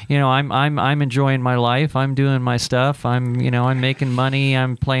 I'm enjoying my life. I'm doing my stuff. I'm making money.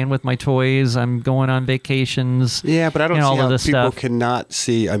 I'm playing with my toys. I'm going on vacations. Yeah, but I don't see all how of this people stuff. cannot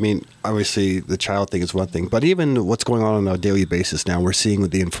see. I mean, obviously the child thing is one thing, but even what's going on a daily basis now, we're seeing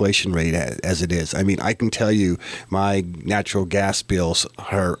with the inflation rate as it is. I mean, I can tell you my natural gas bills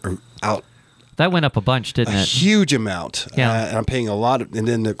are out. That went up a bunch, didn't it? A huge amount. Yeah. And I'm paying a lot. And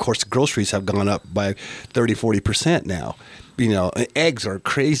then, of course, the groceries have gone up by 30-40% now. Eggs are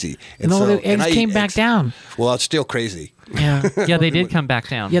crazy. And the eggs came back down. Well, it's still crazy. Yeah. Yeah, they did come back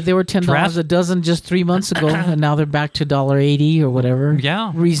down. Yeah, they were $10 a dozen just 3 months ago, and now they're back to $1.80 or whatever.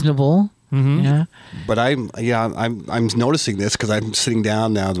 Yeah. Reasonable. Yeah. But I'm noticing this because I'm sitting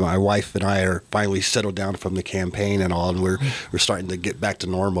down now. My wife and I are finally settled down from the campaign and all, and we're starting to get back to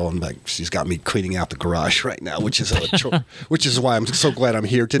normal. And like she's got me cleaning out the garage right now, which is which is why I'm so glad I'm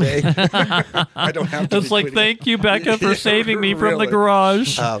here today. I don't have to. It's like, thank you, Becca, for saving me from the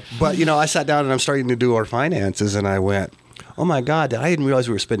garage. But I sat down and I'm starting to do our finances, and I went, oh my God, I didn't realize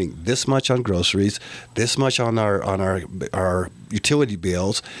we were spending this much on groceries, this much on our utility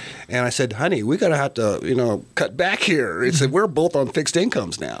bills. And I said, honey, we're going to have to, cut back here. It said, we're both on fixed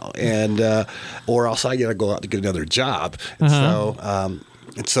incomes now. And, or else I got to go out to get another job. And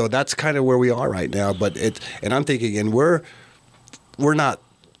so that's kind of where we are right now. But and I'm thinking, and we're not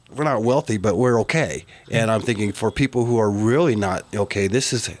wealthy, but we're okay. And I'm thinking for people who are really not okay,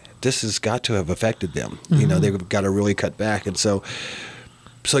 this has got to have affected them. They've got to really cut back. And so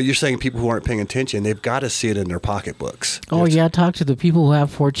you're saying people who aren't paying attention, they've got to see it in their pocketbooks. Oh, yeah. Talk to the people who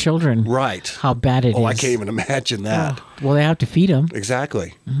have 4 children. Right. How bad it is. Oh, I can't even imagine that. Well, they have to feed them.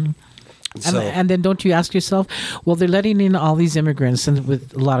 Exactly. So, and then don't you ask yourself, well, they're letting in all these immigrants and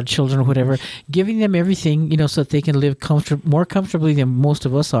with a lot of children or whatever, giving them everything, so that they can live more comfortably than most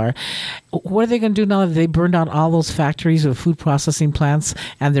of us are. What are they going to do now that they burned out all those factories or food processing plants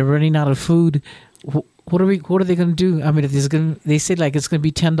and they're running out of food? What are they going to do? I mean, they say like it's going to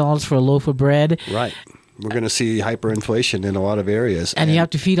be $10 for a loaf of bread. Right. We're going to see hyperinflation in a lot of areas. And you have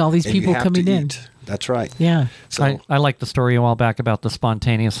to feed all these people coming in. That's right. Yeah. So I like the story a while back about the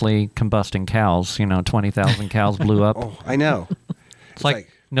spontaneously combusting cows. 20,000 cows blew up. Oh, I know. It's like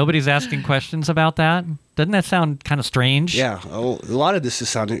nobody's asking questions about that. Doesn't that sound kind of strange? Yeah. Oh, a lot of this is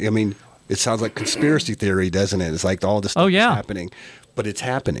sounding, it sounds like conspiracy theory, doesn't it? It's like all this stuff is happening. But it's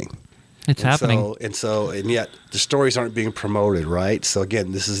happening. It's happening. And yet the stories aren't being promoted, right? So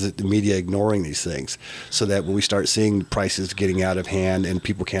again, this is the media ignoring these things so that when we start seeing prices getting out of hand and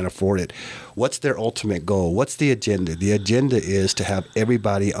people can't afford it, what's their ultimate goal? What's the agenda? The agenda is to have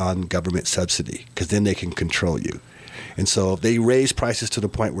everybody on government subsidy because then they can control you. And so if they raise prices to the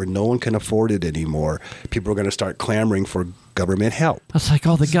point where no one can afford it anymore, people are going to start clamoring for government help. It's like,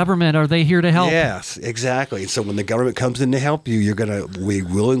 the government, are they here to help? Yes, exactly. So when the government comes in to help you, we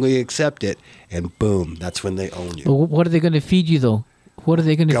willingly accept it, and boom, that's when they own you. Well, what are they going to feed you, though? What are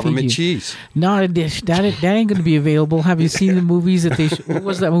they going to feed you? Government cheese. No, that ain't going to be available. Have you seen the movies that what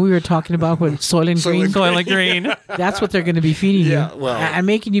was that movie we were talking about with Soil and Green? Soil and Green. That's what they're going to be feeding you. Yeah, well. And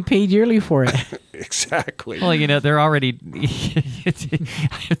making you pay dearly for it. Exactly. Well, they're already.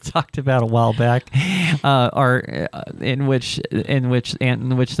 I talked about a while back, in which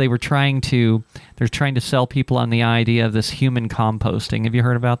they were trying to sell people on the idea of this human composting. Have you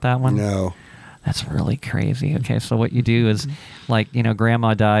heard about that one? No. That's really crazy. Okay, so what you do is,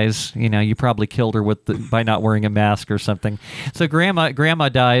 grandma dies. You probably killed her by not wearing a mask or something. So grandma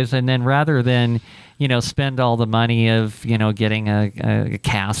dies, and then rather than spend all the money of getting a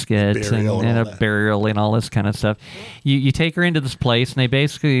casket and a burial and all this kind of stuff, you take her into this place and they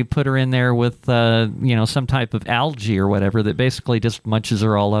basically put her in there with some type of algae or whatever that basically just munches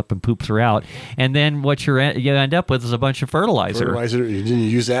her all up and poops her out, and then what you end up with is a bunch of fertilizer. You didn't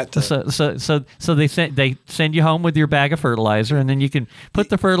use that. So they send you home with your bag of fertilizer, and then you can put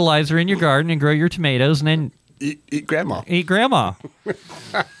the fertilizer in your garden and grow your tomatoes, and then eat grandma. Eat grandma.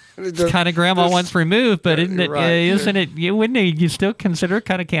 It's kind of grandma once removed, but isn't it? Right. Isn't it? Wouldn't you still consider it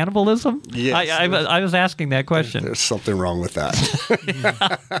kind of cannibalism? Yes. I was asking that question. There's something wrong with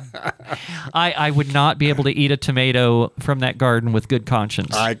that. I would not be able to eat a tomato from that garden with good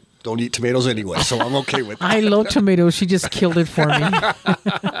conscience. I don't eat tomatoes anyway, so I'm okay with that. I love tomatoes. She just killed it for me.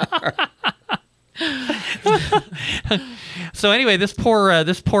 So anyway, this poor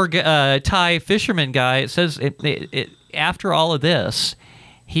Thai fisherman guy. It says after all of this,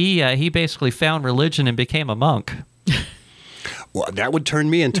 he basically found religion and became a monk. Well, that would turn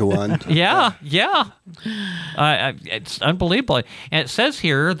me into one. Yeah. It's unbelievable. And it says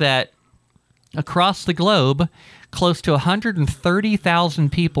here that across the globe, close to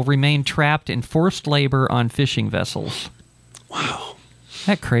 130,000 people remain trapped in forced labor on fishing vessels. Wow. Isn't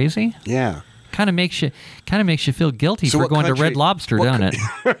that crazy? Yeah. Kind of makes you feel guilty for going to Red Lobster, doesn't it?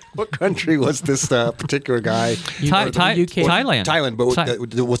 What country was this particular guy? Thailand. Thailand, but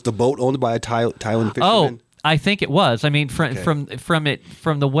was the boat owned by a Thailand fisherman? Oh, I think it was. I mean, from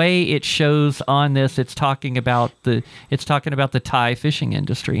the way it shows on this, it's talking about the Thai fishing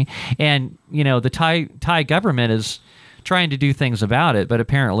industry, and the Thai government is trying to do things about it, but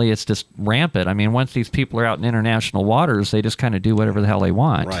apparently it's just rampant. I mean, once these people are out in international waters, they just kind of do whatever the hell they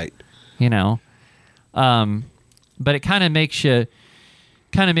want. Right. But it kind of makes you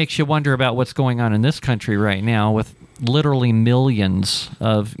wonder about what's going on in this country right now with literally millions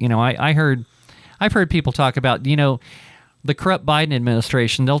of, I've heard people talk about, the corrupt Biden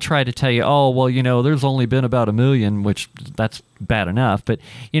administration. They'll try to tell you, oh, well, there's only been about 1 million, which that's bad enough. But,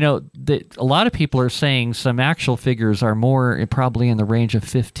 a lot of people are saying some actual figures are more probably in the range of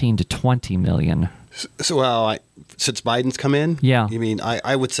 15 to 20 million. So, since Biden's come in, Yeah. You mean,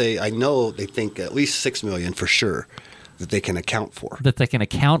 I would say, I know they think at least 6 million for sure that they can account for.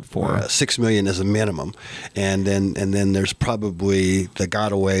 6 million is a minimum, and then there's probably the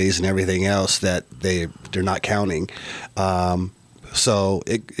gotaways and everything else that they're not counting. So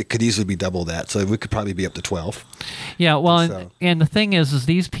it could easily be double that. So we could probably be up to 12. Yeah, well, So- and the thing is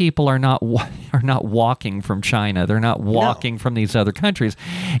these people are not walking from China. They're not walking from these other countries,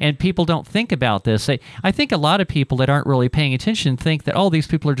 and people don't think about this. I think a lot of people that aren't really paying attention think that these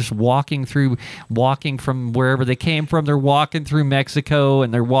people are just walking from wherever they came from. They're walking through Mexico,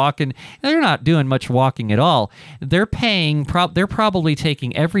 and they're not doing much walking at all. They're paying. They're probably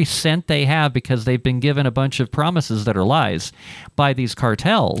taking every cent they have because they've been given a bunch of promises that are lies by these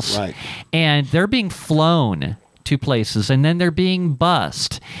cartels, Right. and they're being flown to places, and then they're being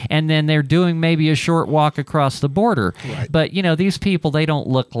bussed, and then they're doing maybe a short walk across the border. Right. But these people, they don't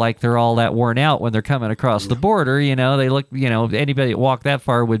look like they're all that worn out when they're coming across the border. They look, anybody that walked that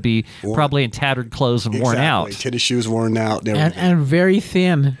far would be probably in tattered clothes and worn out. Exactly. Tennis shoes worn out. And everything. And very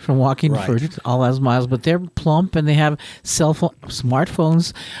thin from walking Right. for all those miles, but they're plump and they have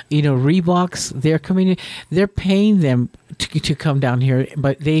smartphones, Reeboks. They're coming in, they're paying them to come down here,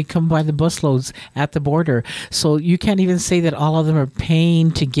 but they come by the busloads at the border. So you can't even say that all of them are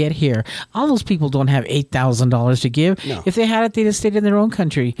paying to get here. All those people don't have $8,000 to give. No. If they had it, they'd have stayed in their own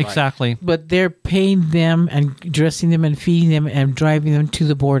country. Exactly. But they're paying them and dressing them and feeding them and driving them to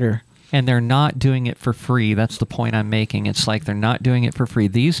the border. And they're not doing it for free. That's the point I'm making. It's like they're not doing it for free.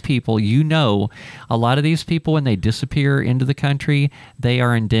 These people, a lot of these people, when they disappear into the country, they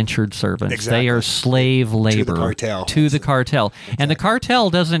are indentured servants. Exactly. They are slave labor. cartel. To the cartel. And the cartel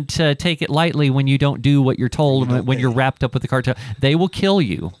doesn't take it lightly when you don't do what you're told, when you're wrapped up with the cartel. They will kill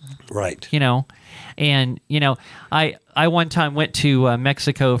you. Right. And I one time went to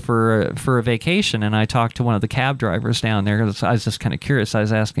Mexico for a vacation, and I talked to one of the cab drivers down there. 'Cause I was just kind of curious. I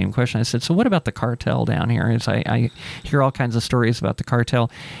was asking him a question. I said, "So what about the cartel down here?" And I hear all kinds of stories about the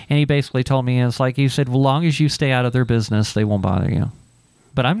cartel, and he basically told me, he said, "Well, long as you stay out of their business, they won't bother you."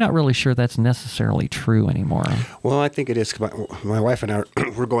 But I'm not really sure that's necessarily true anymore. Well, I think it is. My wife and I,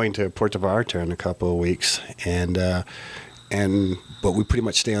 we're going to Puerto Vallarta in a couple of weeks, but we pretty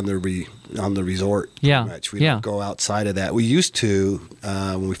much stay on the resort. Yeah, Pretty much. We don't go outside of that. We used to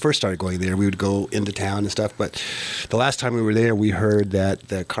when we first started going there. We would go into town and stuff. But the last time we were there, we heard that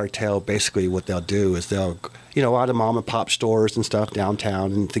the cartel basically what they'll do is they'll a lot of mom and pop stores and stuff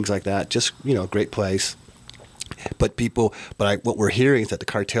downtown and things like that. Just great place. But what we're hearing is that the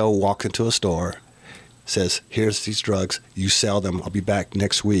cartel walks into a store, says, "Here's these drugs. You sell them. I'll be back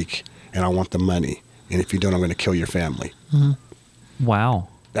next week, and I want the money. And if you don't, I'm going to kill your family." Mm-hmm. Wow.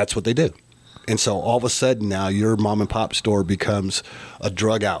 That's what they do. And so all of a sudden now your mom and pop store becomes a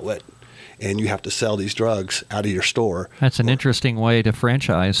drug outlet, and you have to sell these drugs out of your store. That's an interesting way to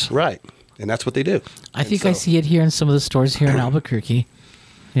franchise. Right. And that's what they do. I think I see it here in some of the stores here in Albuquerque.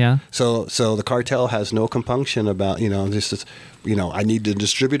 Yeah. So the cartel has no compunction about, just, I need the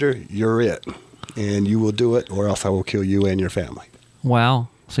distributor, you're it. And you will do it, or else I will kill you and your family. Wow.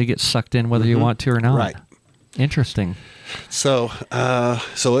 So you get sucked in whether you want to or not. Right. Interesting. So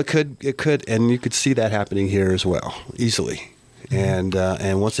it could, and you could see that happening here as well, easily. And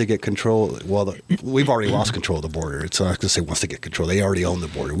once they get control, we've already lost control of the border. It's not going to say once they get control, they already own the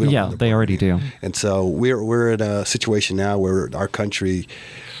border. We don't own the they border. already do. And so we're in a situation now where our country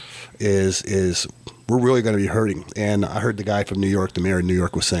is we're really going to be hurting. And I heard the guy from New York, the mayor of New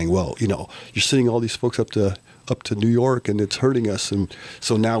York, was saying, "Well, you're sending all these folks up to New York, and it's hurting us." And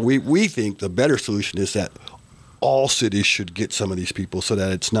so now we think the better solution is that all cities should get some of these people so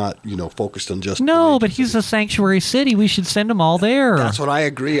that it's not, focused on just... No, but he's a sanctuary city. We should send them all there. That's what I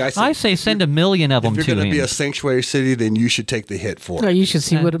agree. I say send 1 million of them to If you're going him. to be a sanctuary city, then you should take the hit for No, it. you should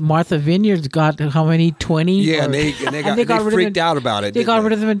see what Martha Vineyards got. How many? 20? Yeah, and they freaked out about it. They got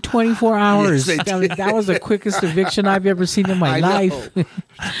rid of them in 24 hours. Yes, they did. That was the quickest eviction I've ever seen in my I life. know.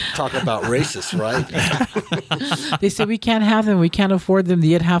 Talk about racist, right? They said we can't have them. We can't afford them.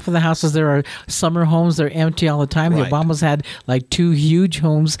 Yet half of the houses there are summer homes. They're empty all the time. Right. The Obamas had like 2 huge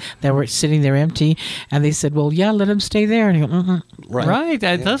homes that were sitting there empty, and they said, "Well, yeah, let them stay there." And he go, Right.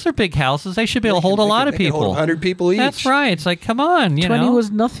 Those are big houses. They should be able to hold a lot of They can people. hold 100 people each. That's right. It's like, come on, 20 was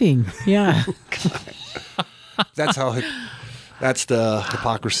nothing. Yeah. That's how That's the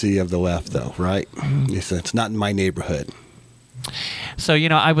hypocrisy of the left, though, right? It's not in my neighborhood. So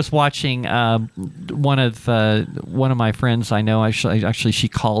I was watching one of my friends I know. Actually, she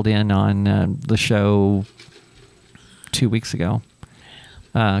called in on the show 2 weeks ago.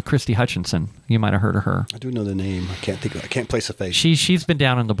 Christy Hutchinson, you might have heard of her. I do know the name. I can't place a face. She's been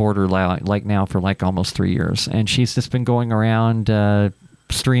down on the border like now for like almost 3 years, and she's just been going around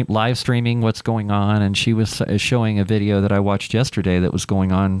live streaming what's going on. And she was showing a video that I watched yesterday that was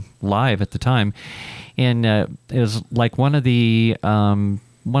going on live at the time. And it was like one of the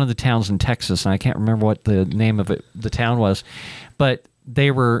towns in Texas, and I can't remember what the name of the town was, but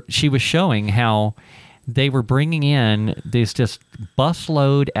she was showing how they were bringing in these just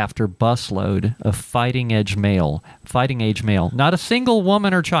busload after busload of fighting age male, not a single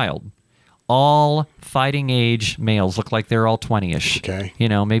woman or child, all fighting age males, look like they're all 20-ish, okay,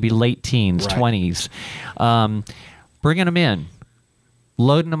 maybe late teens, right. 20s, bringing them in.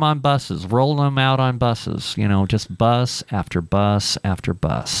 Loading them on buses, rolling them out on buses, just bus after bus after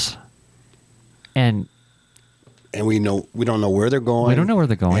bus. And we don't know where they're going. We don't know where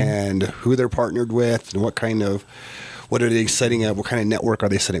they're going. And who they're partnered with and what are they setting up? What kind of network are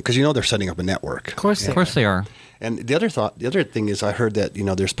they setting up? Because they're setting up a network. Of course they are. And the other thing is I heard that,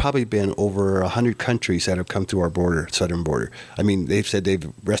 there's probably been over 100 countries that have come through our southern border. I mean, they've said they've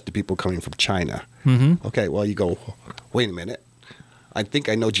arrested people coming from China. Mm-hmm. Okay, well, you go, wait a minute. I think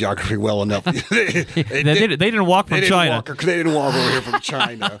I know geography well enough. they didn't walk from China. They didn't walk over here from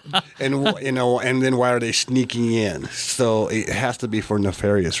China, and and then why are they sneaking in? So it has to be for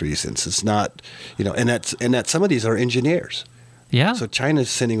nefarious reasons. It's not, and that some of these are engineers. Yeah. So China's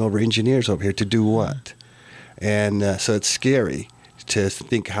sending over engineers over here to do what? And so it's scary to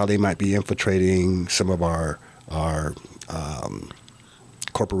think how they might be infiltrating some of our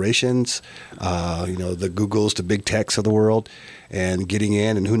corporations, the Googles, the big techs of the world, and getting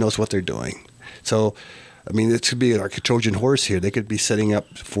in, and who knows what they're doing. So, I mean, it could be like a Trojan horse here. They could be setting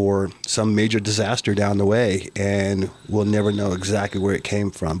up for some major disaster down the way, and we'll never know exactly where it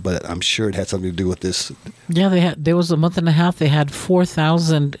came from, but I'm sure it had something to do with this. Yeah, there was a month and a half, they had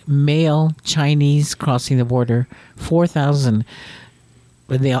 4,000 male Chinese crossing the border. 4,000.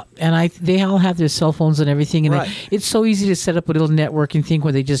 But they all have their cell phones and everything, and right. It's so easy to set up a little networking thing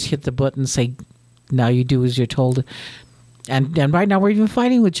where they just hit the button and say, now you do as you're told. And right now we're even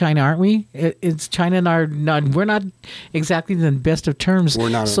fighting with China, aren't we? It's China and we're not exactly in the best of terms. We're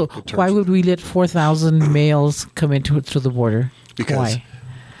not. So why would we let 4,000 males come into through the border? Because why?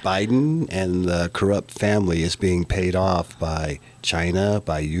 Biden and the corrupt family is being paid off by China,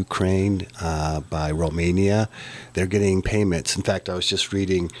 by Ukraine, by Romania. They're getting payments. In fact, I was just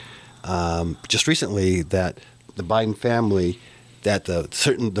reading just recently that the Biden family, that the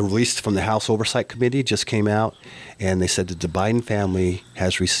release from the House Oversight Committee just came out, and they said that the Biden family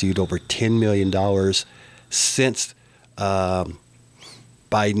has received over $10 million since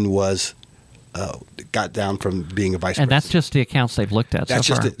Biden was got down from being a vice president. And that's just the accounts they've looked at That's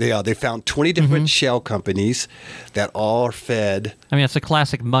so far. They found 20 different shell companies that all are fed. I mean, it's a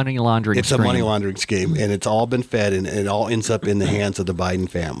classic money laundering scheme. It's a money laundering scheme, and it's all been fed, and it all ends up in the hands of the Biden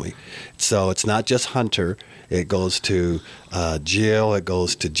family. So it's not just Hunter. It goes to Jill. It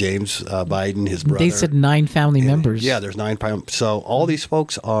goes to James Biden, his brother. They said 9 family members. Yeah, there's 9 family. So all these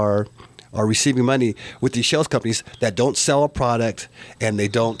folks are receiving money with these shells companies that don't sell a product, and they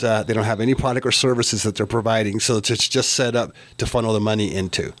don't have any product or services that they're providing. So it's just set up to funnel the money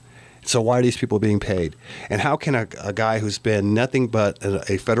into. So why are these people being paid? And how can a guy who's been nothing but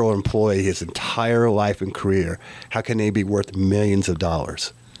a federal employee his entire life and career, how can they be worth millions of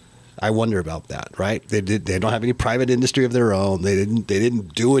dollars? I wonder about that, right? They don't have any private industry of their own. They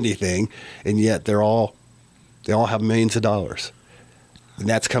didn't do anything, and yet they all have millions of dollars. And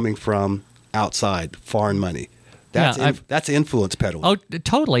that's coming from outside, foreign money. That's influence peddling. Oh,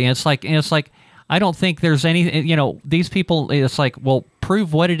 totally. And it's like I don't think there's any. These people. It's like, well,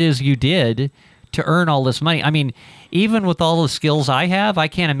 prove what it is you did to earn all this money. I mean, even with all the skills I have, I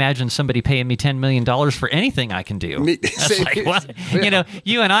can't imagine somebody paying me $10 million for anything I can do. It's like, what? Yeah.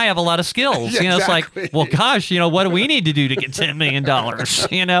 You and I have a lot of skills. Yeah, It's exactly. like, well, gosh, what do we need to do to get $10 million?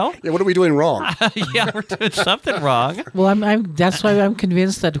 Yeah, what are we doing wrong? Yeah, we're doing something wrong. Well, that's why I'm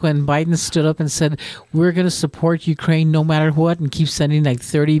convinced that when Biden stood up and said we're going to support Ukraine no matter what, and keep sending like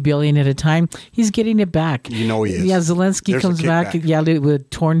 $30 billion at a time, he's getting it back. He is. Yeah, Zelensky There's comes a back, kickback. with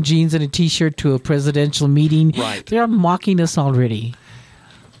torn jeans and a T-shirt to a presidential meeting. Right. They're mocking us already.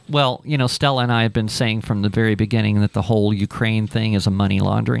 Well, Stella and I have been saying from the very beginning that the whole Ukraine thing is a money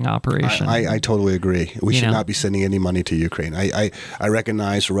laundering operation. I totally agree. We should know. not be sending any money to Ukraine. I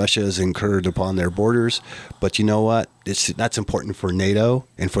recognize Russia is incurred upon their borders, but you know what? That's important for NATO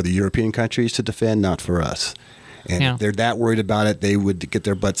and for the European countries to defend, not for us. And if they're that worried about it, they would get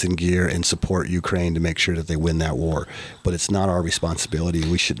their butts in gear and support Ukraine to make sure that they win that war. But it's not our responsibility.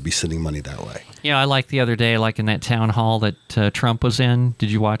 We should be sending money that way. I like the other day, like in that town hall that Trump was in. Did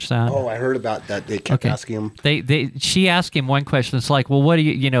you watch that? Oh, I heard about that. They kept asking him. She asked him one question. It's like, well, what do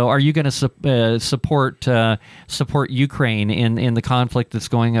are you going to support Ukraine in the conflict that's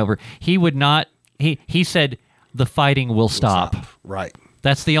going over? He would not. He said the fighting will stop. Right.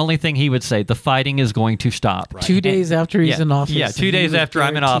 That's the only thing he would say. The fighting is going to stop. Right. 2 days after he's in office. Yeah, 2 days after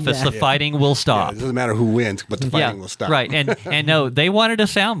I'm in office, the fighting will stop. It doesn't matter who wins, but the fighting will stop. Right. And no, they wanted a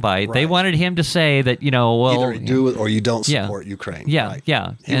soundbite. Right. They wanted him to say that, either you do it or you don't support Ukraine. Yeah, right.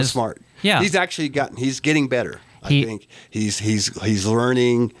 yeah. He was smart. Yeah. He's actually he's getting better. I think he's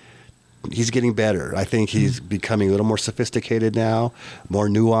learning. He's getting better. I think he's becoming a little more sophisticated now, more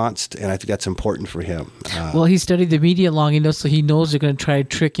nuanced, and I think that's important for him. Well, he studied the media long enough, so he knows they're going to try to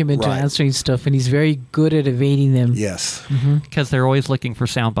trick him into answering stuff, and he's very good at evading them. Yes. Because they're always looking for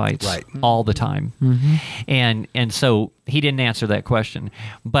sound bites all the time. And so he didn't answer that question.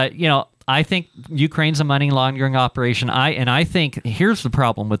 But, I think Ukraine's a money laundering operation. I think here's the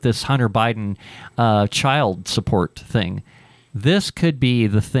problem with this Hunter Biden child support thing. This could be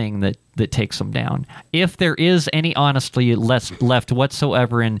the thing that takes them down. If there is any honesty left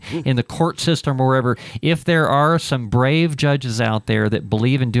whatsoever in the court system or wherever, if there are some brave judges out there that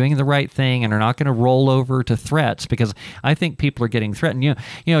believe in doing the right thing and are not going to roll over to threats, because I think people are getting threatened.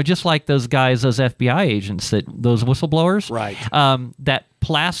 Just like those guys, those FBI agents, those whistleblowers. Right. That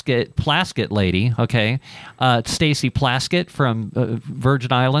Plaskett lady, okay, Stacy Plaskett from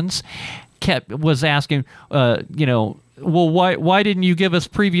Virgin Islands, was asking, well, why didn't you give us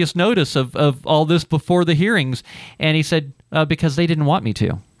previous notice of all this before the hearings? And he said, because they didn't want me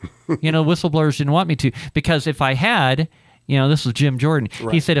to. Whistleblowers didn't want me to. Because if I had, this was Jim Jordan.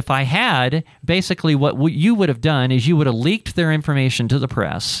 Right. He said, if I had, basically what you would have done is you would have leaked their information to the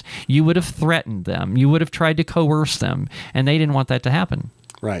press. You would have threatened them. You would have tried to coerce them. And they didn't want that to happen.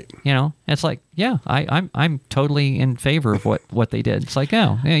 Right. It's like, I'm totally in favor of what they did. It's like,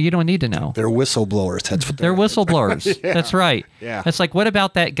 you don't need to know. They're whistleblowers. That's what they're whistleblowers. That's right. Yeah. It's like, what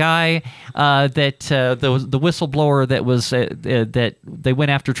about that guy the whistleblower that was that they went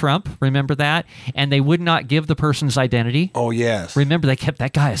after Trump? Remember that? And they would not give the person's identity. Oh yes. Remember, they kept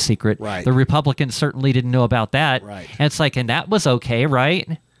that guy a secret. Right. The Republicans certainly didn't know about that. Right. And it's like, and that was okay,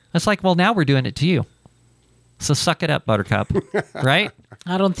 right? It's like, well, now we're doing it to you. So suck it up, Buttercup. Right?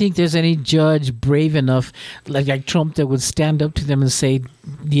 I don't think there's any judge brave enough like Trump that would stand up to them and say,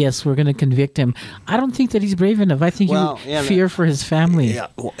 yes, we're going to convict him. I don't think that he's brave enough. I think he would fear for his family. Yeah,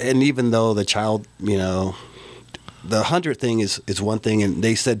 and even though the child, the Hunter thing is one thing, and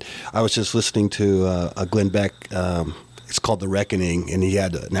they said, I was just listening to a Glenn Beck, it's called The Reckoning, and he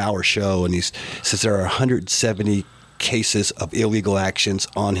had an hour show, and he says there are 170 cases of illegal actions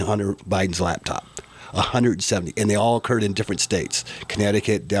on Hunter Biden's laptop. 170, and they all occurred in different states: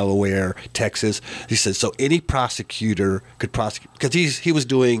 Connecticut, Delaware, Texas. He said so any prosecutor could prosecute, because he was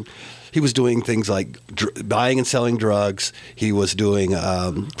doing things like buying and selling drugs. He was doing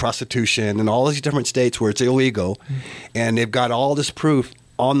prostitution in all these different states where it's illegal, and they've got all this proof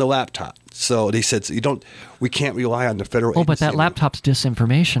on the laptop. So they said, we can't rely on the federal agency. But that laptop's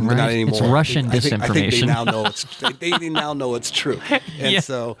disinformation, right? Not anymore. It's Russian disinformation. I think they now know it's true. And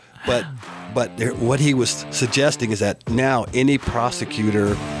so, but what he was suggesting is that now any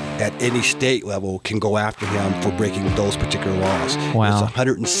prosecutor at any state level can go after him for breaking those particular laws. Wow. There's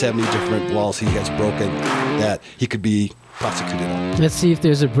 170 different laws he has broken that he could be prosecuted on. Let's see if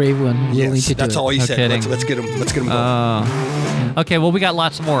there's a brave one willing to do it. That's all he No said. kidding. Let's get him going. Okay, well, we got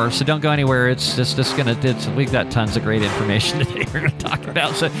lots more, so don't go anywhere. We've got tons of great information today we're going to talk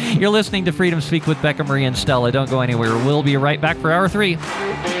about. So you're listening to Freedom Speak with Becca Marie and Stella. Don't go anywhere. We'll be right back for Hour 3.